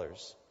 billion.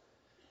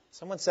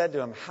 Someone said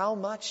to him, how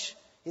much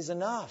is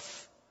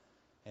enough?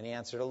 And he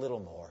answered, a little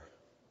more.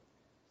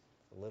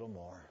 A little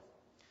more.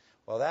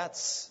 Well,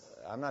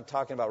 I'm not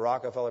talking about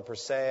Rockefeller per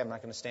se. I'm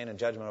not going to stand in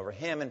judgment over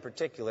him in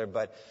particular,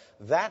 but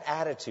that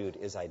attitude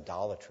is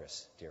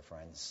idolatrous, dear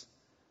friends.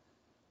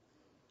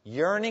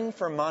 Yearning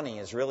for money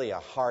is really a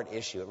heart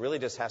issue. It really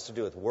just has to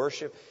do with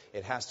worship.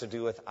 It has to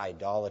do with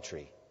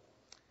idolatry.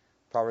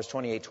 Proverbs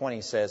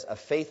 28:20 says, a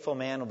faithful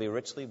man will be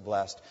richly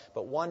blessed,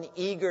 but one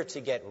eager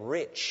to get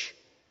rich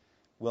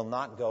will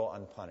not go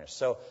unpunished.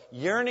 So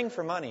yearning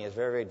for money is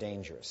very, very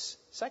dangerous.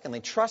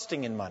 Secondly,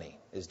 trusting in money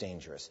is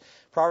dangerous.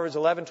 Proverbs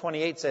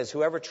 11:28 says,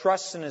 whoever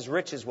trusts in his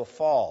riches will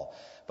fall,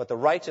 but the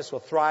righteous will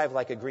thrive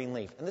like a green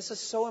leaf. And this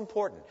is so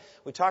important.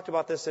 We talked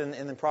about this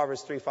in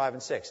Proverbs 3, 5,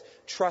 and 6.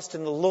 Trust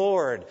in the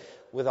Lord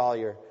with all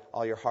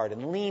your heart,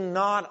 and lean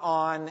not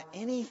on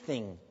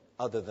anything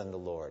other than the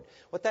Lord.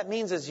 What that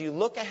means is you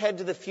look ahead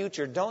to the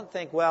future. Don't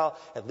think, well,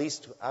 at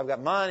least I've got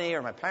money,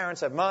 or my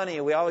parents have money,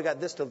 and we always got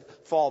this to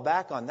fall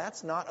back on.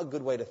 That's not a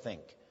good way to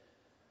think.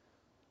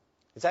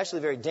 It's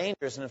actually very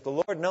dangerous, and if the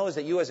Lord knows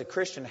that you as a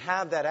Christian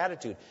have that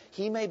attitude,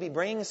 He may be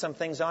bringing some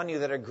things on you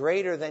that are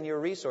greater than your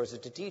resources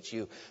to teach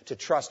you to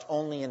trust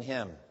only in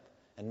Him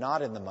and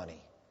not in the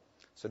money.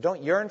 So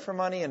don't yearn for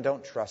money and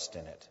don't trust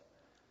in it.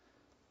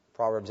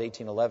 Proverbs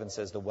 18:11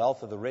 says, the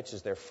wealth of the rich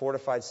is their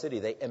fortified city.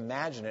 They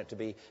imagine it to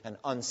be an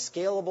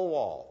unscalable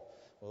wall.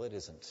 Well, it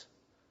isn't.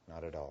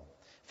 Not at all.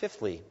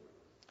 Fifthly,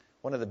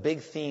 one of the big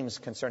themes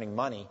concerning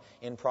money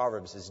in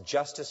Proverbs is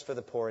justice for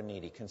the poor and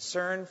needy.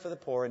 Concern for the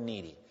poor and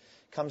needy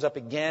comes up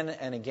again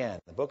and again.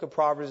 The book of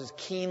Proverbs is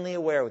keenly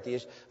aware of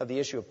the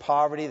issue of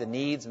poverty, the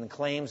needs and the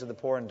claims of the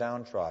poor and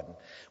downtrodden.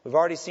 We've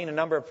already seen a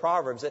number of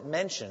Proverbs that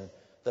mention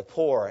the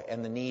poor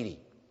and the needy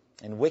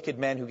and wicked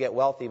men who get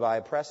wealthy by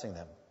oppressing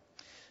them.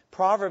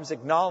 Proverbs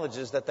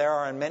acknowledges that there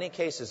are in many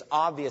cases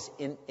obvious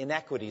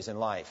inequities in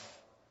life.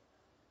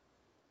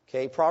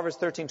 Okay, Proverbs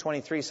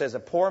 13:23 says, a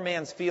poor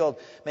man's field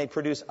may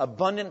produce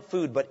abundant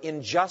food, but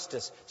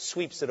injustice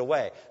sweeps it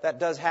away. That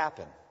does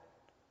happen.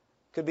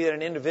 It could be that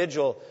an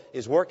individual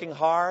is working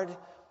hard.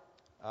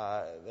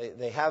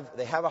 They have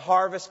a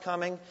harvest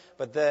coming,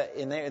 but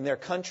in their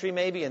country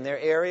maybe, in their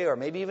area, or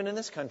maybe even in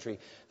this country,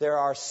 there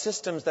are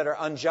systems that are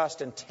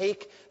unjust and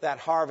take that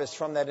harvest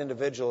from that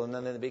individual, and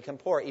then they become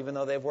poor, even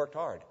though they've worked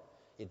hard.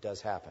 It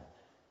does happen.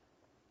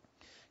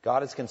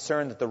 God is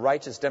concerned that the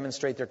righteous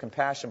demonstrate their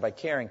compassion by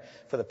caring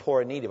for the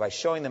poor and needy, by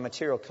showing them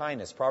material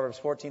kindness. Proverbs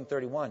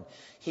 14:31,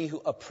 he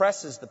who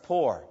oppresses the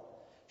poor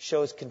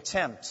shows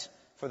contempt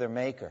for their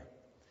maker,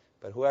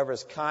 but whoever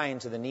is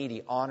kind to the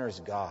needy honors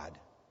God.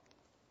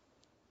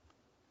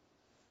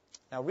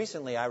 Now,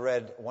 recently I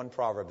read one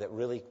proverb that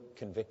really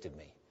convicted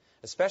me,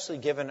 especially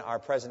given our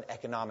present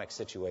economic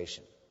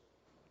situation.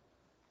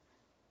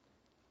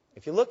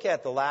 If you look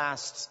at the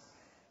last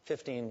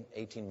 15,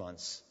 18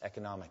 months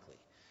economically,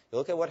 you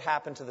look at what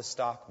happened to the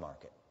stock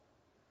market.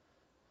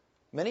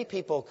 Many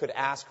people could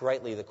ask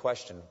rightly the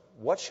question,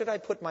 what should I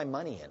put my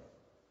money in?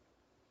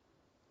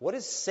 What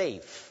is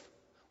safe?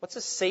 What's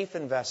a safe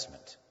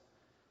investment?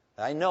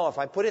 I know if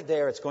I put it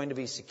there, it's going to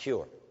be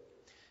secure.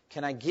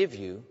 Can I give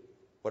you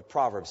what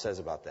Proverbs says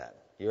about that?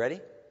 You ready?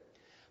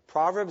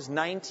 Proverbs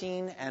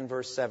 19 and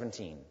verse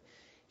 17.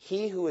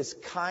 He who is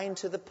kind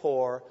to the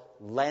poor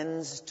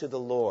lends to the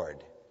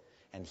Lord,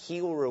 and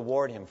He will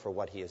reward him for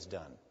what he has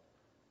done.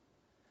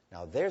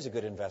 Now, there's a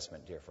good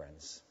investment, dear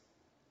friends.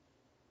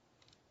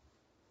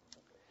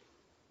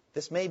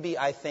 This may be,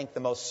 I think, the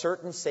most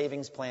certain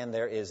savings plan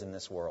there is in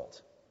this world.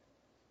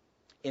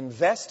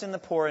 Invest in the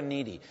poor and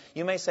needy.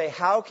 You may say,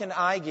 how can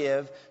I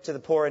give to the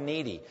poor and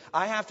needy?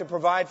 I have to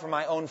provide for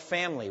my own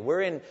family.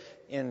 We're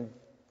in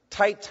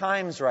tight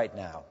times right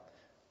now.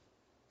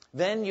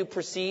 Then you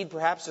proceed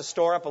perhaps to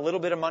store up a little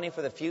bit of money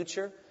for the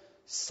future,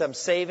 some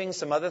savings,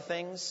 some other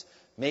things,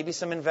 maybe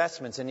some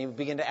investments, and you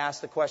begin to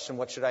ask the question,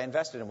 what should I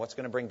invest in and what's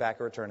going to bring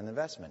back a return on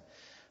investment?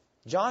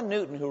 John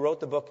Newton, who wrote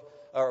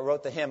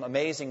the hymn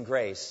Amazing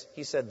Grace,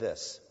 he said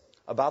this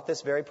about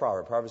this very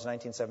proverb, Proverbs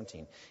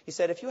 19:17. He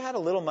said, if you had a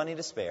little money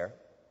to spare,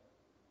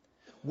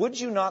 would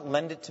you not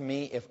lend it to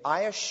me if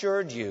I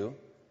assured you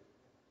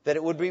that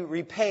it would be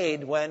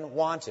repaid when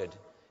wanted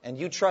and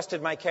you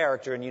trusted my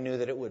character and you knew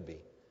that it would be.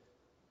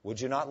 Would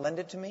you not lend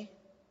it to me?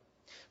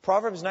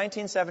 Proverbs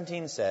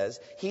 19:17 says,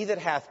 He that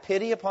hath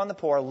pity upon the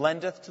poor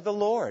lendeth to the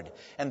Lord,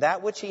 and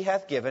that which he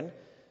hath given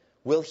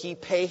will he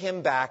pay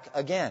him back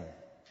again.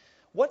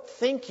 What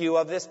think you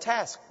of this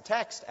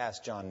text?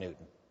 Asked John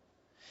Newton.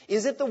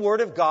 Is it the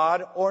word of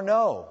God or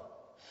no?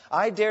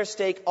 I dare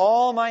stake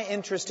all my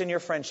interest in your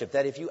friendship,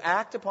 that if you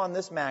act upon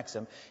this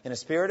maxim in a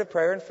spirit of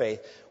prayer and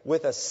faith,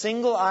 with a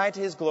single eye to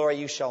his glory,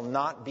 you shall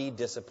not be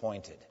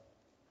disappointed.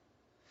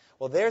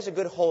 Well, there's a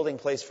good holding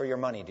place for your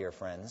money, dear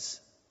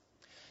friends.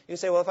 You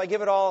say, well, if I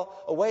give it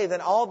all away,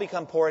 then I'll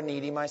become poor and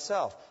needy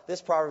myself.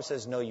 This proverb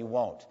says, no, you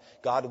won't.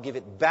 God will give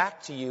it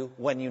back to you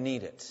when you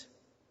need it.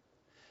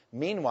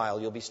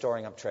 Meanwhile, you'll be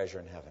storing up treasure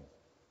in heaven.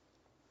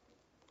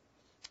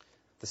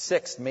 The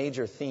sixth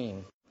major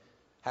theme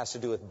has to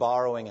do with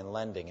borrowing and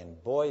lending.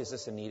 And boy, is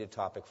this a needed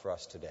topic for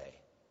us today.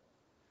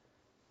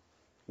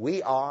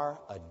 We are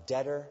a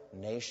debtor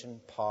nation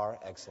par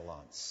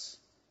excellence.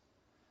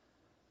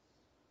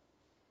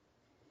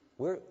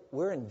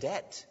 We're in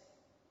debt,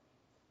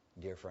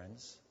 dear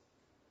friends.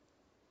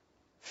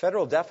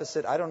 Federal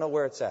deficit, I don't know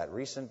where it's at.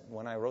 Recent,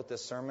 when I wrote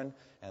this sermon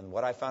and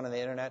what I found on the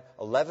internet,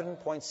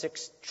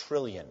 11.6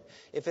 trillion.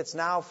 If it's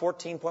now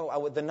 14,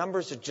 the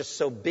numbers are just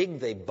so big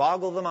they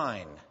boggle the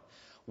mind.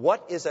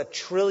 What is $1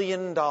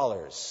 trillion?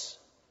 The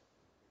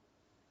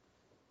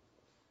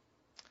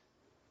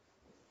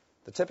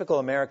typical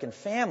American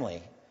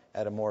family,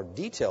 at a more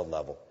detailed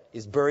level,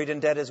 is buried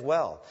in debt as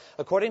well.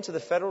 According to the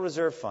Federal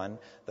Reserve Fund,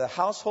 the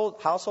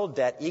household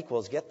debt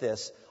equals, get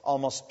this,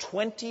 almost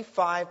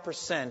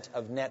 25%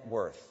 of net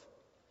worth.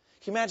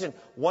 Can you imagine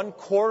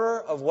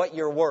 1/4 of what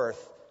you're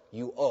worth,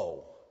 you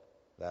owe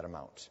that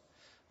amount?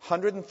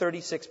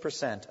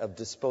 136% of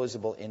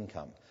disposable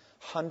income.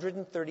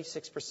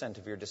 136%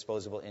 of your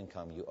disposable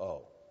income you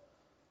owe.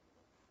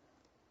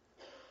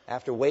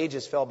 After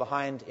wages fell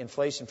behind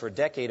inflation for a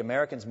decade,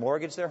 Americans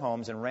mortgaged their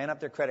homes and ran up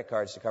their credit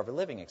cards to cover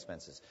living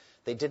expenses.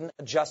 They didn't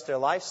adjust their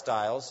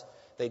lifestyles.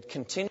 They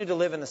continued to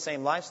live in the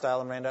same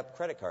lifestyle and ran up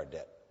credit card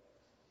debt.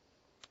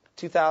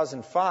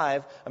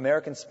 2005,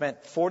 Americans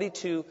spent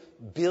 $42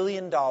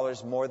 billion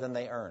more than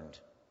they earned.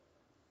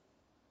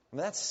 I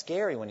mean, that's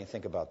scary when you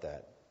think about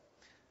that.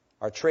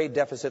 Our trade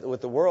deficit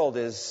with the world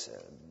is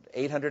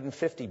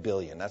 $850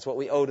 billion. That's what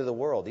we owe to the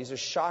world. These are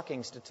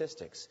shocking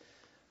statistics.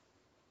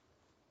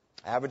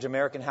 Average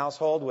American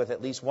household with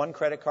at least one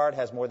credit card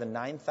has more than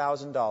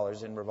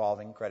 $9,000 in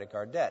revolving credit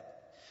card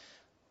debt.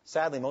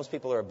 Sadly, most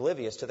people are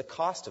oblivious to the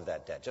cost of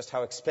that debt, just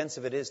how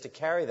expensive it is to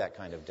carry that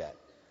kind of debt.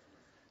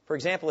 For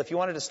example, if you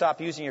wanted to stop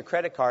using your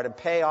credit card and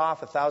pay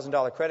off a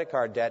 $1,000 credit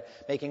card debt,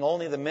 making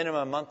only the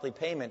minimum monthly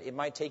payment, it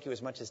might take you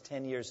as much as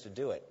 10 years to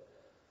do it.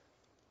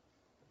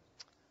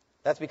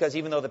 That's because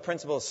even though the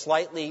principal is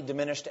slightly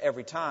diminished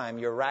every time,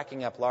 you're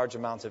racking up large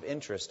amounts of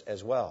interest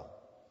as well.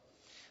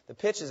 The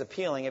pitch is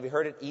appealing. Have you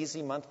heard it?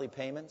 Easy monthly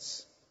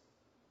payments.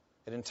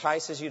 It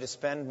entices you to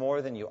spend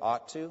more than you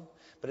ought to.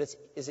 But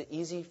is it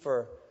easy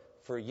for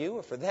you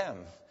or for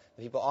them,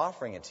 the people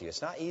offering it to you?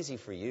 It's not easy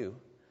for you.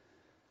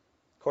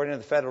 According to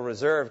the Federal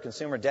Reserve,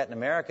 consumer debt in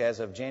America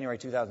as of January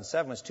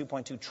 2007 was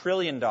 $2.2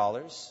 trillion.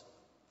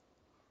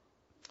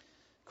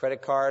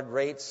 Credit card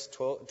rates,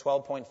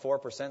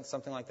 12.4%,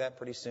 something like that.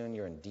 Pretty soon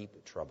you're in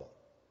deep trouble.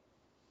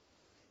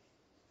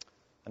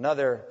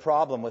 Another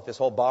problem with this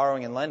whole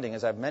borrowing and lending,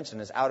 as I've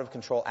mentioned, is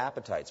out-of-control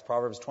appetites.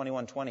 Proverbs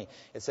 21:20,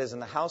 it says, in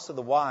the house of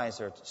the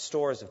wise are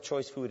stores of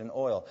choice food and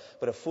oil,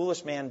 but a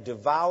foolish man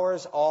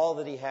devours all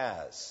that he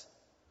has.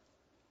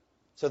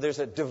 So there's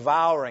a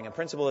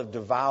principle of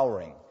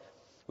devouring.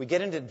 We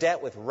get into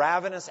debt with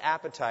ravenous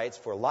appetites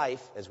for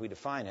life, as we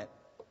define it,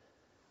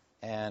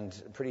 and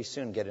pretty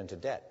soon get into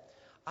debt.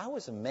 I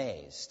was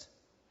amazed,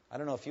 I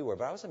don't know if you were,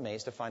 but I was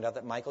amazed to find out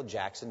that Michael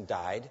Jackson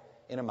died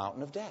in a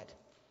mountain of debt.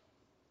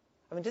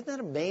 I mean, didn't that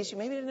amaze you?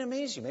 Maybe it didn't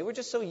amaze you. Maybe we're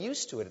just so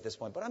used to it at this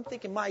point. But I'm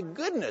thinking, my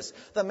goodness,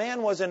 the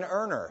man was an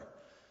earner.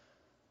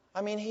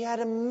 I mean, he had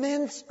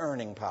immense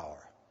earning power.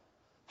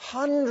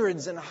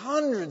 Hundreds and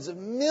hundreds of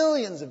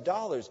millions of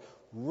dollars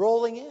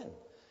rolling in.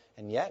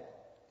 And yet,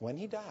 when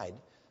he died,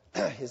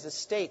 his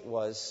estate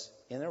was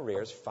in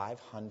arrears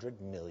 $500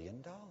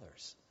 million.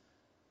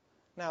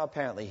 Now,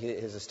 apparently,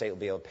 his estate will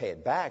be able to pay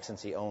it back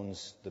since he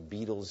owns the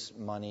Beatles'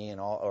 money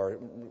and all, or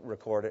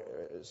record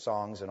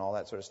songs and all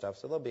that sort of stuff.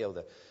 So they'll be able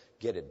to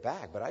get it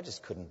back, but I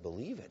just couldn't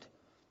believe it.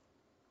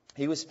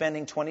 He was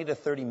spending $20 to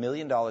 $30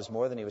 million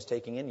more than he was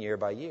taking in year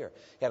by year.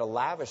 He had a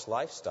lavish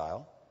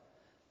lifestyle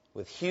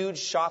with huge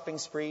shopping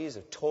sprees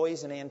of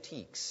toys and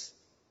antiques.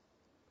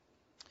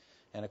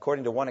 And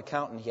according to one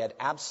accountant, he had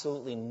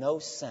absolutely no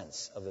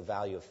sense of the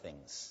value of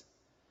things.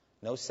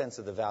 No sense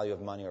of the value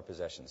of money or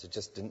possessions. It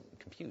just didn't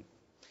compute.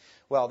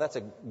 Well, that's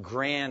a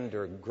grand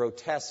or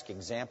grotesque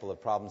example of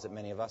problems that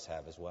many of us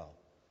have as well.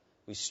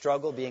 We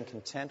struggle being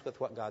content with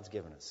what God's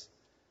given us.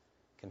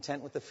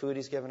 Content with the food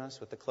He's given us,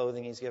 with the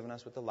clothing He's given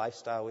us, with the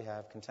lifestyle we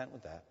have, content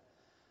with that.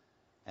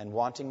 And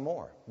wanting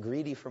more,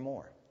 greedy for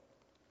more,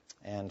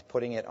 and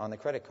putting it on the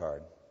credit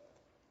card.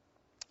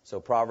 So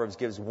Proverbs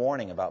gives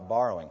warning about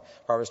borrowing.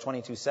 Proverbs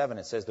 22:7,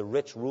 it says, the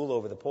rich rule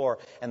over the poor,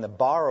 and the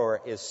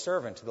borrower is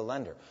servant to the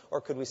lender.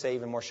 Or could we say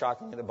even more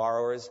shockingly, the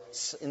borrower is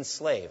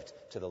enslaved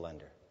to the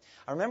lender.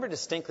 I remember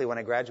distinctly when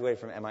I graduated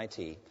from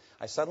MIT,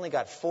 I suddenly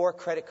got 4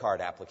 credit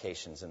card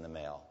applications in the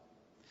mail.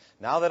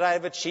 Now that I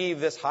have achieved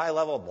this high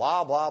level,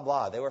 blah, blah,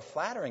 blah. They were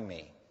flattering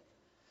me.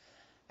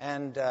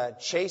 And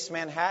Chase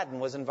Manhattan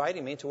was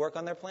inviting me to work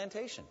on their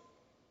plantation.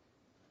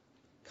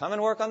 Come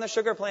and work on the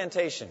sugar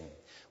plantation.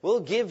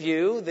 We'll give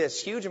you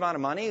this huge amount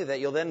of money that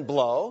you'll then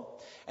blow,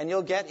 and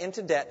you'll get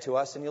into debt to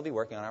us, and you'll be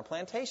working on our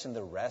plantation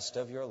the rest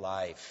of your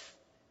life.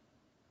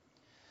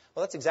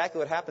 Well, that's exactly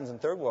what happens in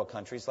third world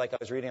countries. Like I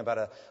was reading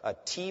about a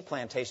tea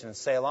plantation in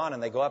Ceylon,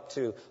 and they go up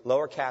to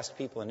lower caste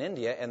people in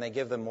India, and they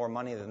give them more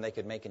money than they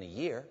could make in a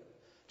year.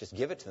 Just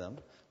give it to them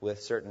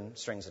with certain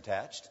strings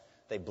attached.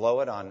 They blow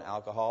it on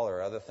alcohol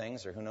or other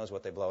things, or who knows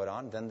what they blow it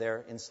on. Then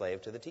they're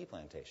enslaved to the tea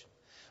plantation.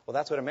 Well,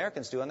 that's what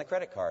Americans do on the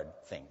credit card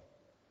thing.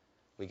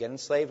 We get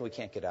enslaved, we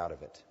can't get out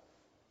of it.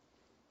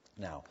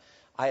 Now,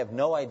 I have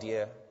no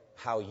idea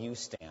how you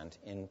stand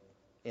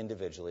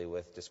individually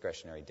with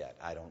discretionary debt.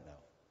 I don't know.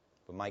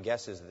 But my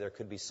guess is that there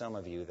could be some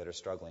of you that are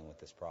struggling with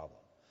this problem.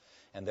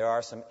 And there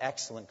are some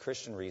excellent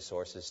Christian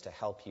resources to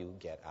help you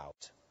get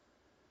out.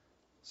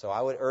 So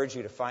I would urge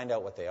you to find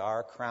out what they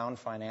are. Crown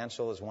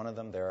Financial is one of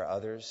them. There are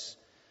others.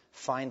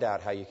 Find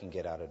out how you can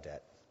get out of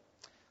debt.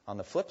 On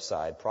the flip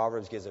side,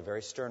 Proverbs gives a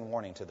very stern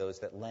warning to those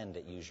that lend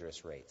at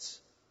usurious rates.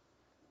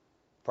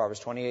 Proverbs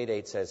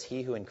 28:8 says,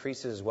 he who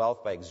increases his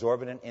wealth by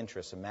exorbitant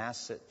interest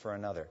amasses it for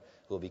another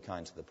who will be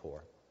kind to the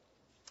poor.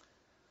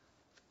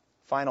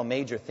 Final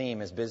major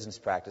theme is business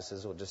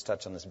practices. We'll just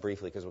touch on this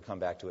briefly because we'll come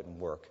back to it in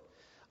work.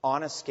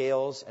 Honest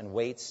scales and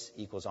weights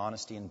equals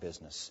honesty in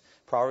business.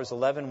 Proverbs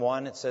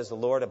 11:1, it says, the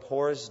Lord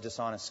abhors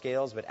dishonest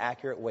scales, but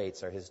accurate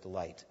weights are his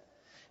delight.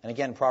 And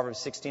again, Proverbs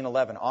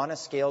 16:11,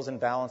 honest scales and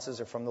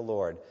balances are from the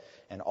Lord,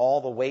 and all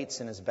the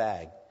weights in his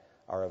bag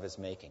are of his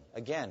making.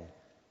 Again,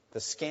 the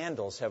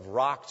scandals have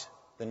rocked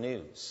the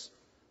news,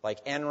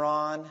 like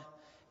Enron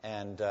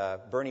and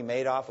Bernie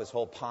Madoff, his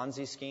whole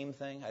Ponzi scheme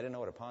thing. I didn't know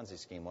what a Ponzi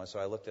scheme was, so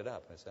I looked it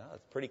up. I said,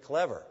 it's pretty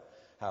clever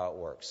how it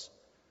works.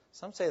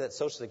 Some say that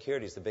Social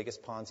Security is the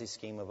biggest Ponzi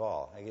scheme of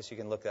all. I guess you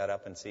can look that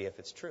up and see if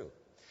it's true.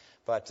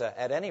 But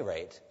at any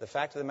rate, the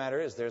fact of the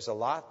matter is there's a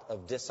lot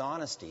of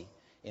dishonesty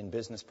in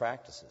business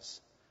practices.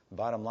 The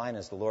bottom line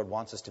is the Lord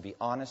wants us to be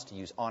honest, to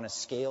use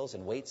honest scales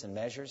and weights and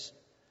measures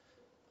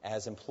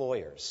as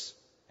employers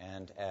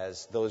and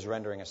as those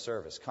rendering a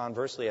service.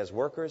 Conversely, as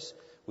workers,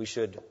 we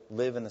should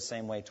live in the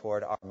same way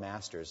toward our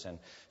masters and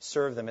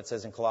serve them, it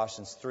says in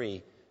Colossians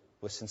 3,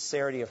 with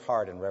sincerity of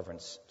heart and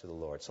reverence to the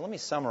Lord. So let me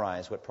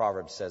summarize what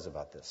Proverbs says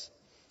about this.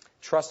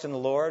 Trust in the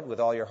Lord with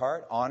all your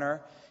heart.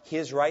 Honor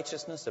his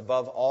righteousness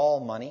above all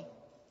money.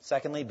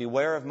 Secondly,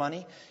 beware of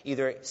money,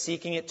 either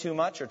seeking it too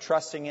much or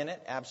trusting in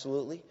it.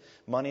 Absolutely.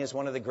 Money is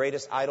one of the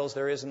greatest idols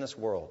there is in this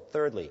world.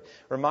 Thirdly,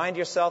 remind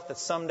yourself that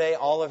someday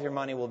all of your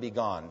money will be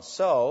gone.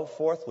 So,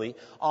 fourthly,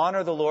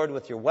 honor the Lord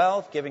with your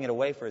wealth, giving it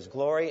away for his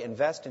glory.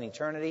 Invest in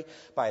eternity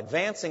by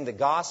advancing the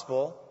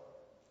gospel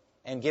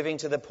and giving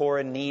to the poor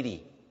and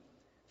needy.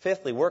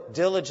 Fifthly, work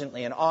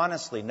diligently and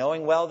honestly,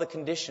 knowing well the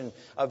condition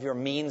of your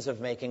means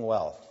of making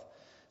wealth.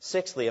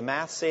 Sixthly,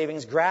 amass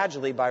savings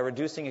gradually by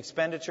reducing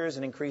expenditures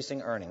and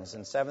increasing earnings.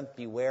 And seventh,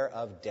 beware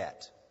of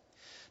debt.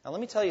 Now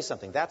let me tell you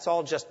something. That's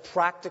all just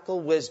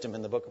practical wisdom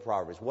in the book of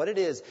Proverbs. What it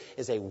is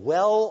a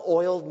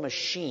well-oiled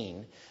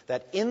machine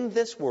that in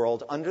this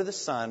world, under the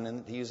sun,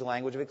 and to use the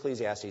language of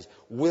Ecclesiastes,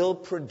 will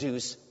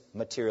produce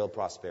material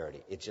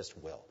prosperity. It just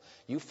will.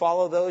 You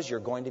follow those, you're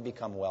going to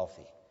become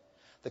wealthy.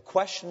 The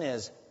question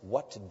is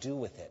what to do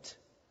with it.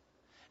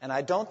 And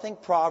I don't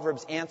think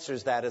Proverbs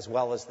answers that as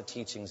well as the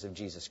teachings of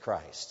Jesus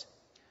Christ.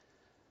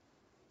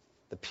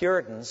 The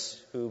Puritans,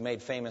 who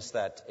made famous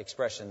that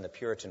expression, the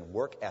Puritan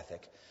work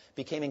ethic,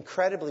 became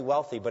incredibly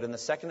wealthy, but in the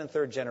second and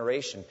third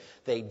generation,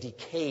 they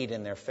decayed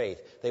in their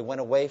faith. They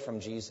went away from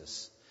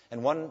Jesus.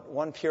 And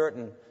one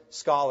Puritan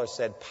scholar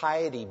said,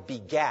 piety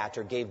begat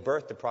or gave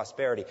birth to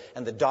prosperity,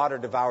 and the daughter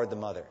devoured the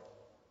mother.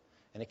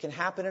 And it can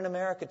happen in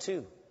America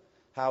too.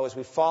 How as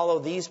we follow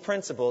these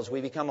principles,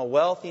 we become a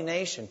wealthy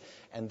nation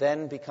and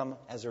then become,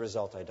 as a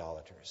result,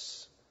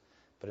 idolaters.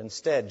 But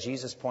instead,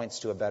 Jesus points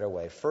to a better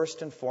way.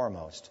 First and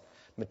foremost,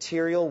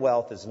 material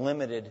wealth is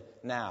limited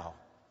now.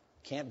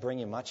 Can't bring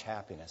you much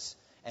happiness,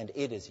 and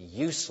it is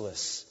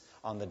useless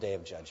on the day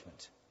of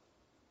judgment.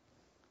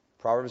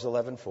 Proverbs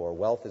 11:4,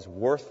 wealth is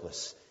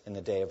worthless in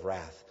the day of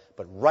wrath,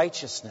 but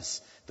righteousness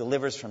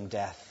delivers from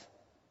death.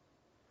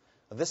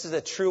 This is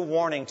a true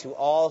warning to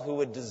all who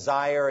would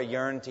desire or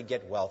yearn to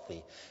get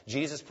wealthy.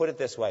 Jesus put it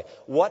this way,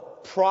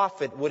 what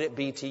profit would it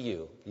be to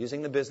you,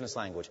 using the business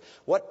language,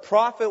 what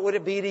profit would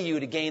it be to you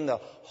to gain the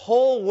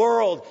whole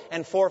world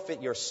and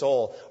forfeit your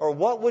soul? Or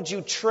what would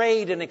you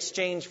trade in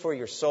exchange for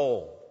your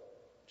soul?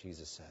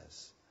 Jesus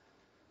says.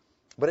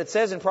 But it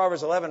says in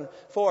Proverbs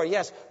 11:4,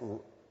 yes,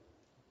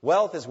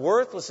 wealth is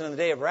worthless in the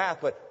day of wrath,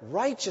 but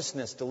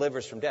righteousness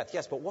delivers from death.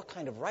 Yes, but what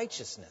kind of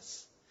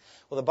righteousness?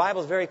 Well, the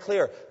Bible is very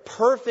clear.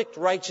 Perfect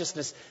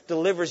righteousness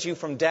delivers you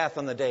from death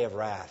on the day of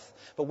wrath.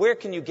 But where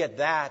can you get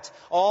that?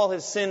 All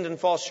have sinned and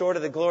fall short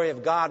of the glory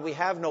of God. We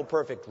have no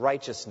perfect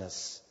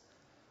righteousness.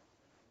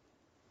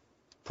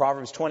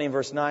 Proverbs 20 and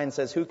verse 9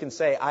 says, "Who can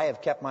say, I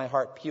have kept my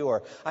heart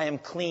pure. I am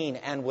clean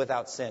and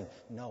without sin?"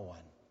 No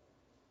one.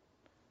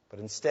 But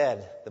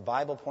instead, the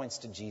Bible points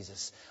to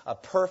Jesus, a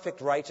perfect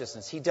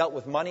righteousness. He dealt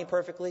with money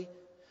perfectly.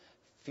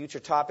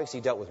 Future topics,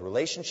 he dealt with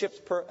relationships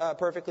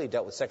perfectly. He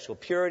dealt with sexual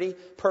purity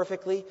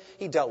perfectly.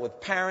 He dealt with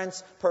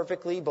parents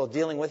perfectly, both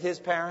dealing with his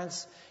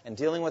parents and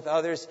dealing with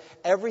others.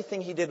 Everything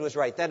he did was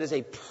right. That is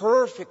a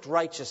perfect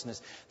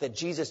righteousness that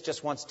Jesus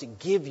just wants to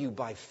give you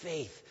by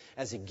faith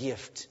as a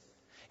gift.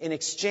 In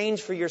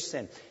exchange for your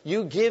sin,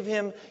 you give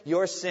him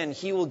your sin,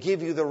 he will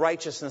give you the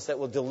righteousness that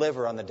will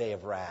deliver on the day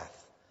of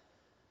wrath.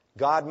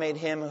 God made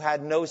him who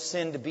had no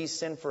sin to be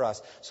sin for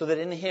us, so that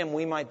in him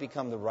we might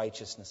become the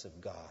righteousness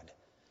of God.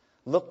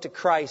 Look to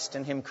Christ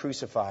and him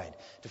crucified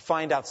to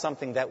find out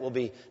something that will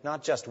be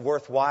not just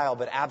worthwhile,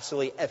 but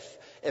absolutely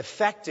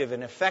effective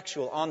and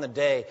effectual on the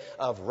day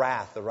of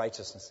wrath, the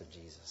righteousness of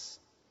Jesus.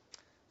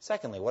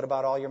 Secondly, what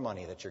about all your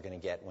money that you're going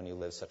to get when you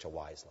live such a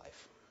wise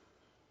life?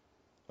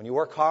 When you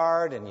work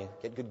hard and you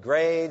get good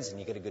grades and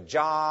you get a good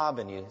job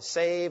and you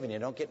save and you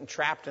don't get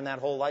entrapped in that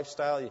whole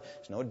lifestyle,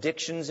 there's no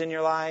addictions in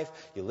your life,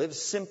 you live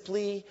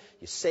simply,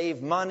 you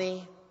save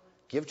money,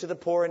 give to the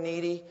poor and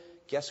needy,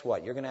 guess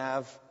what? You're going to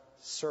have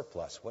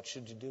surplus. What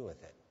should you do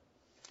with it?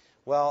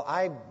 Well,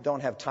 I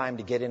don't have time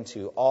to get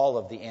into all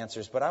of the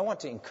answers, but I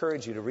want to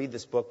encourage you to read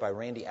this book by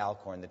Randy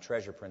Alcorn, The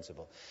Treasure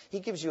Principle.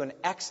 He gives you an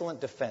excellent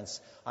defense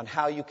on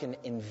how you can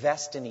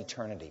invest in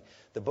eternity.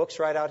 The book's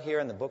right out here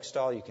in the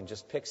bookstall. You can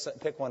just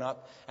pick one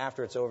up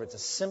after it's over. It's a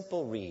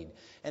simple read.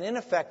 And in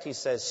effect, he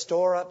says,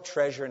 store up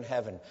treasure in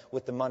heaven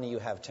with the money you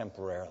have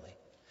temporarily.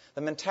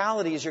 The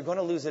mentality is you're going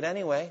to lose it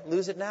anyway.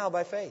 Lose it now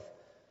by faith.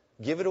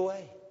 Give it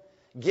away.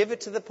 Give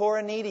it to the poor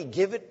and needy.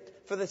 Give it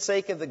for the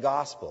sake of the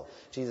gospel.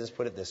 Jesus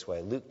put it this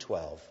way, Luke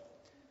 12,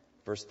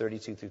 verse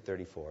 32 through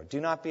 34. "Do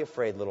not be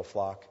afraid, little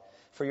flock,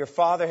 for your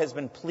Father has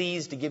been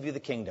pleased to give you the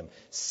kingdom.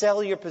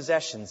 Sell your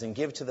possessions and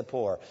give to the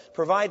poor.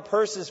 Provide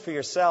purses for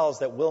yourselves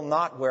that will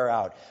not wear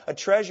out, a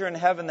treasure in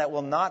heaven that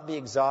will not be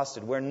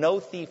exhausted, where no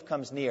thief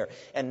comes near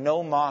and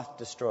no moth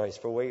destroys.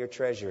 For where your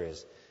treasure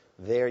is,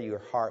 there your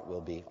heart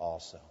will be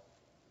also."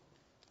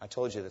 I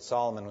told you that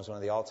Solomon was one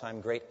of the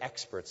all-time great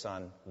experts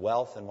on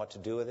wealth and what to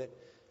do with it.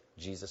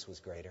 Jesus was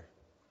greater.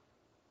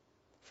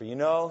 For you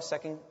know,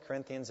 2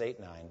 Corinthians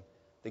 8:9,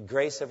 the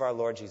grace of our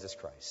Lord Jesus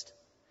Christ,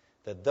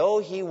 that though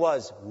he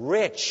was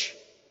rich,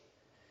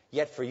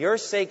 yet for your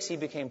sakes he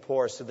became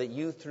poor, so that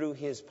you through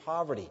his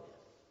poverty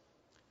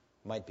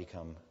might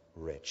become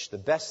rich. The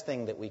best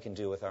thing that we can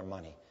do with our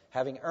money,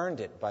 having earned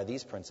it by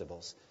these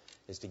principles,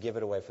 is to give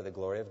it away for the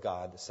glory of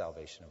God, the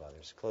salvation of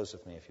others. Close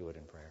with me, if you would,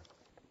 in prayer.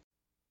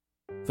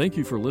 Thank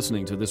you for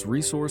listening to this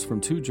resource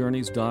from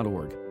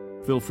twojourneys.org.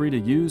 Feel free to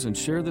use and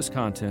share this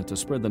content to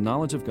spread the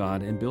knowledge of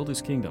God and build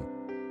his kingdom.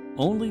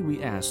 Only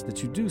we ask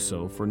that you do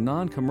so for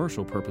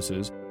non-commercial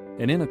purposes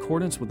and in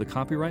accordance with the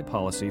copyright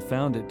policy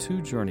found at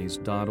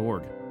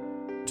twojourneys.org.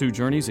 Two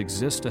Journeys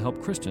exists to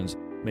help Christians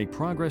make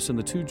progress in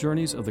the two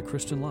journeys of the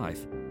Christian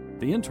life,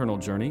 the internal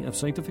journey of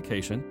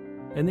sanctification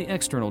and the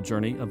external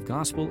journey of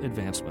gospel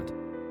advancement.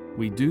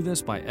 We do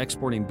this by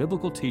exporting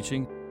biblical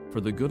teaching for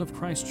the good of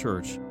Christ's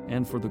church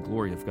and for the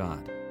glory of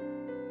God.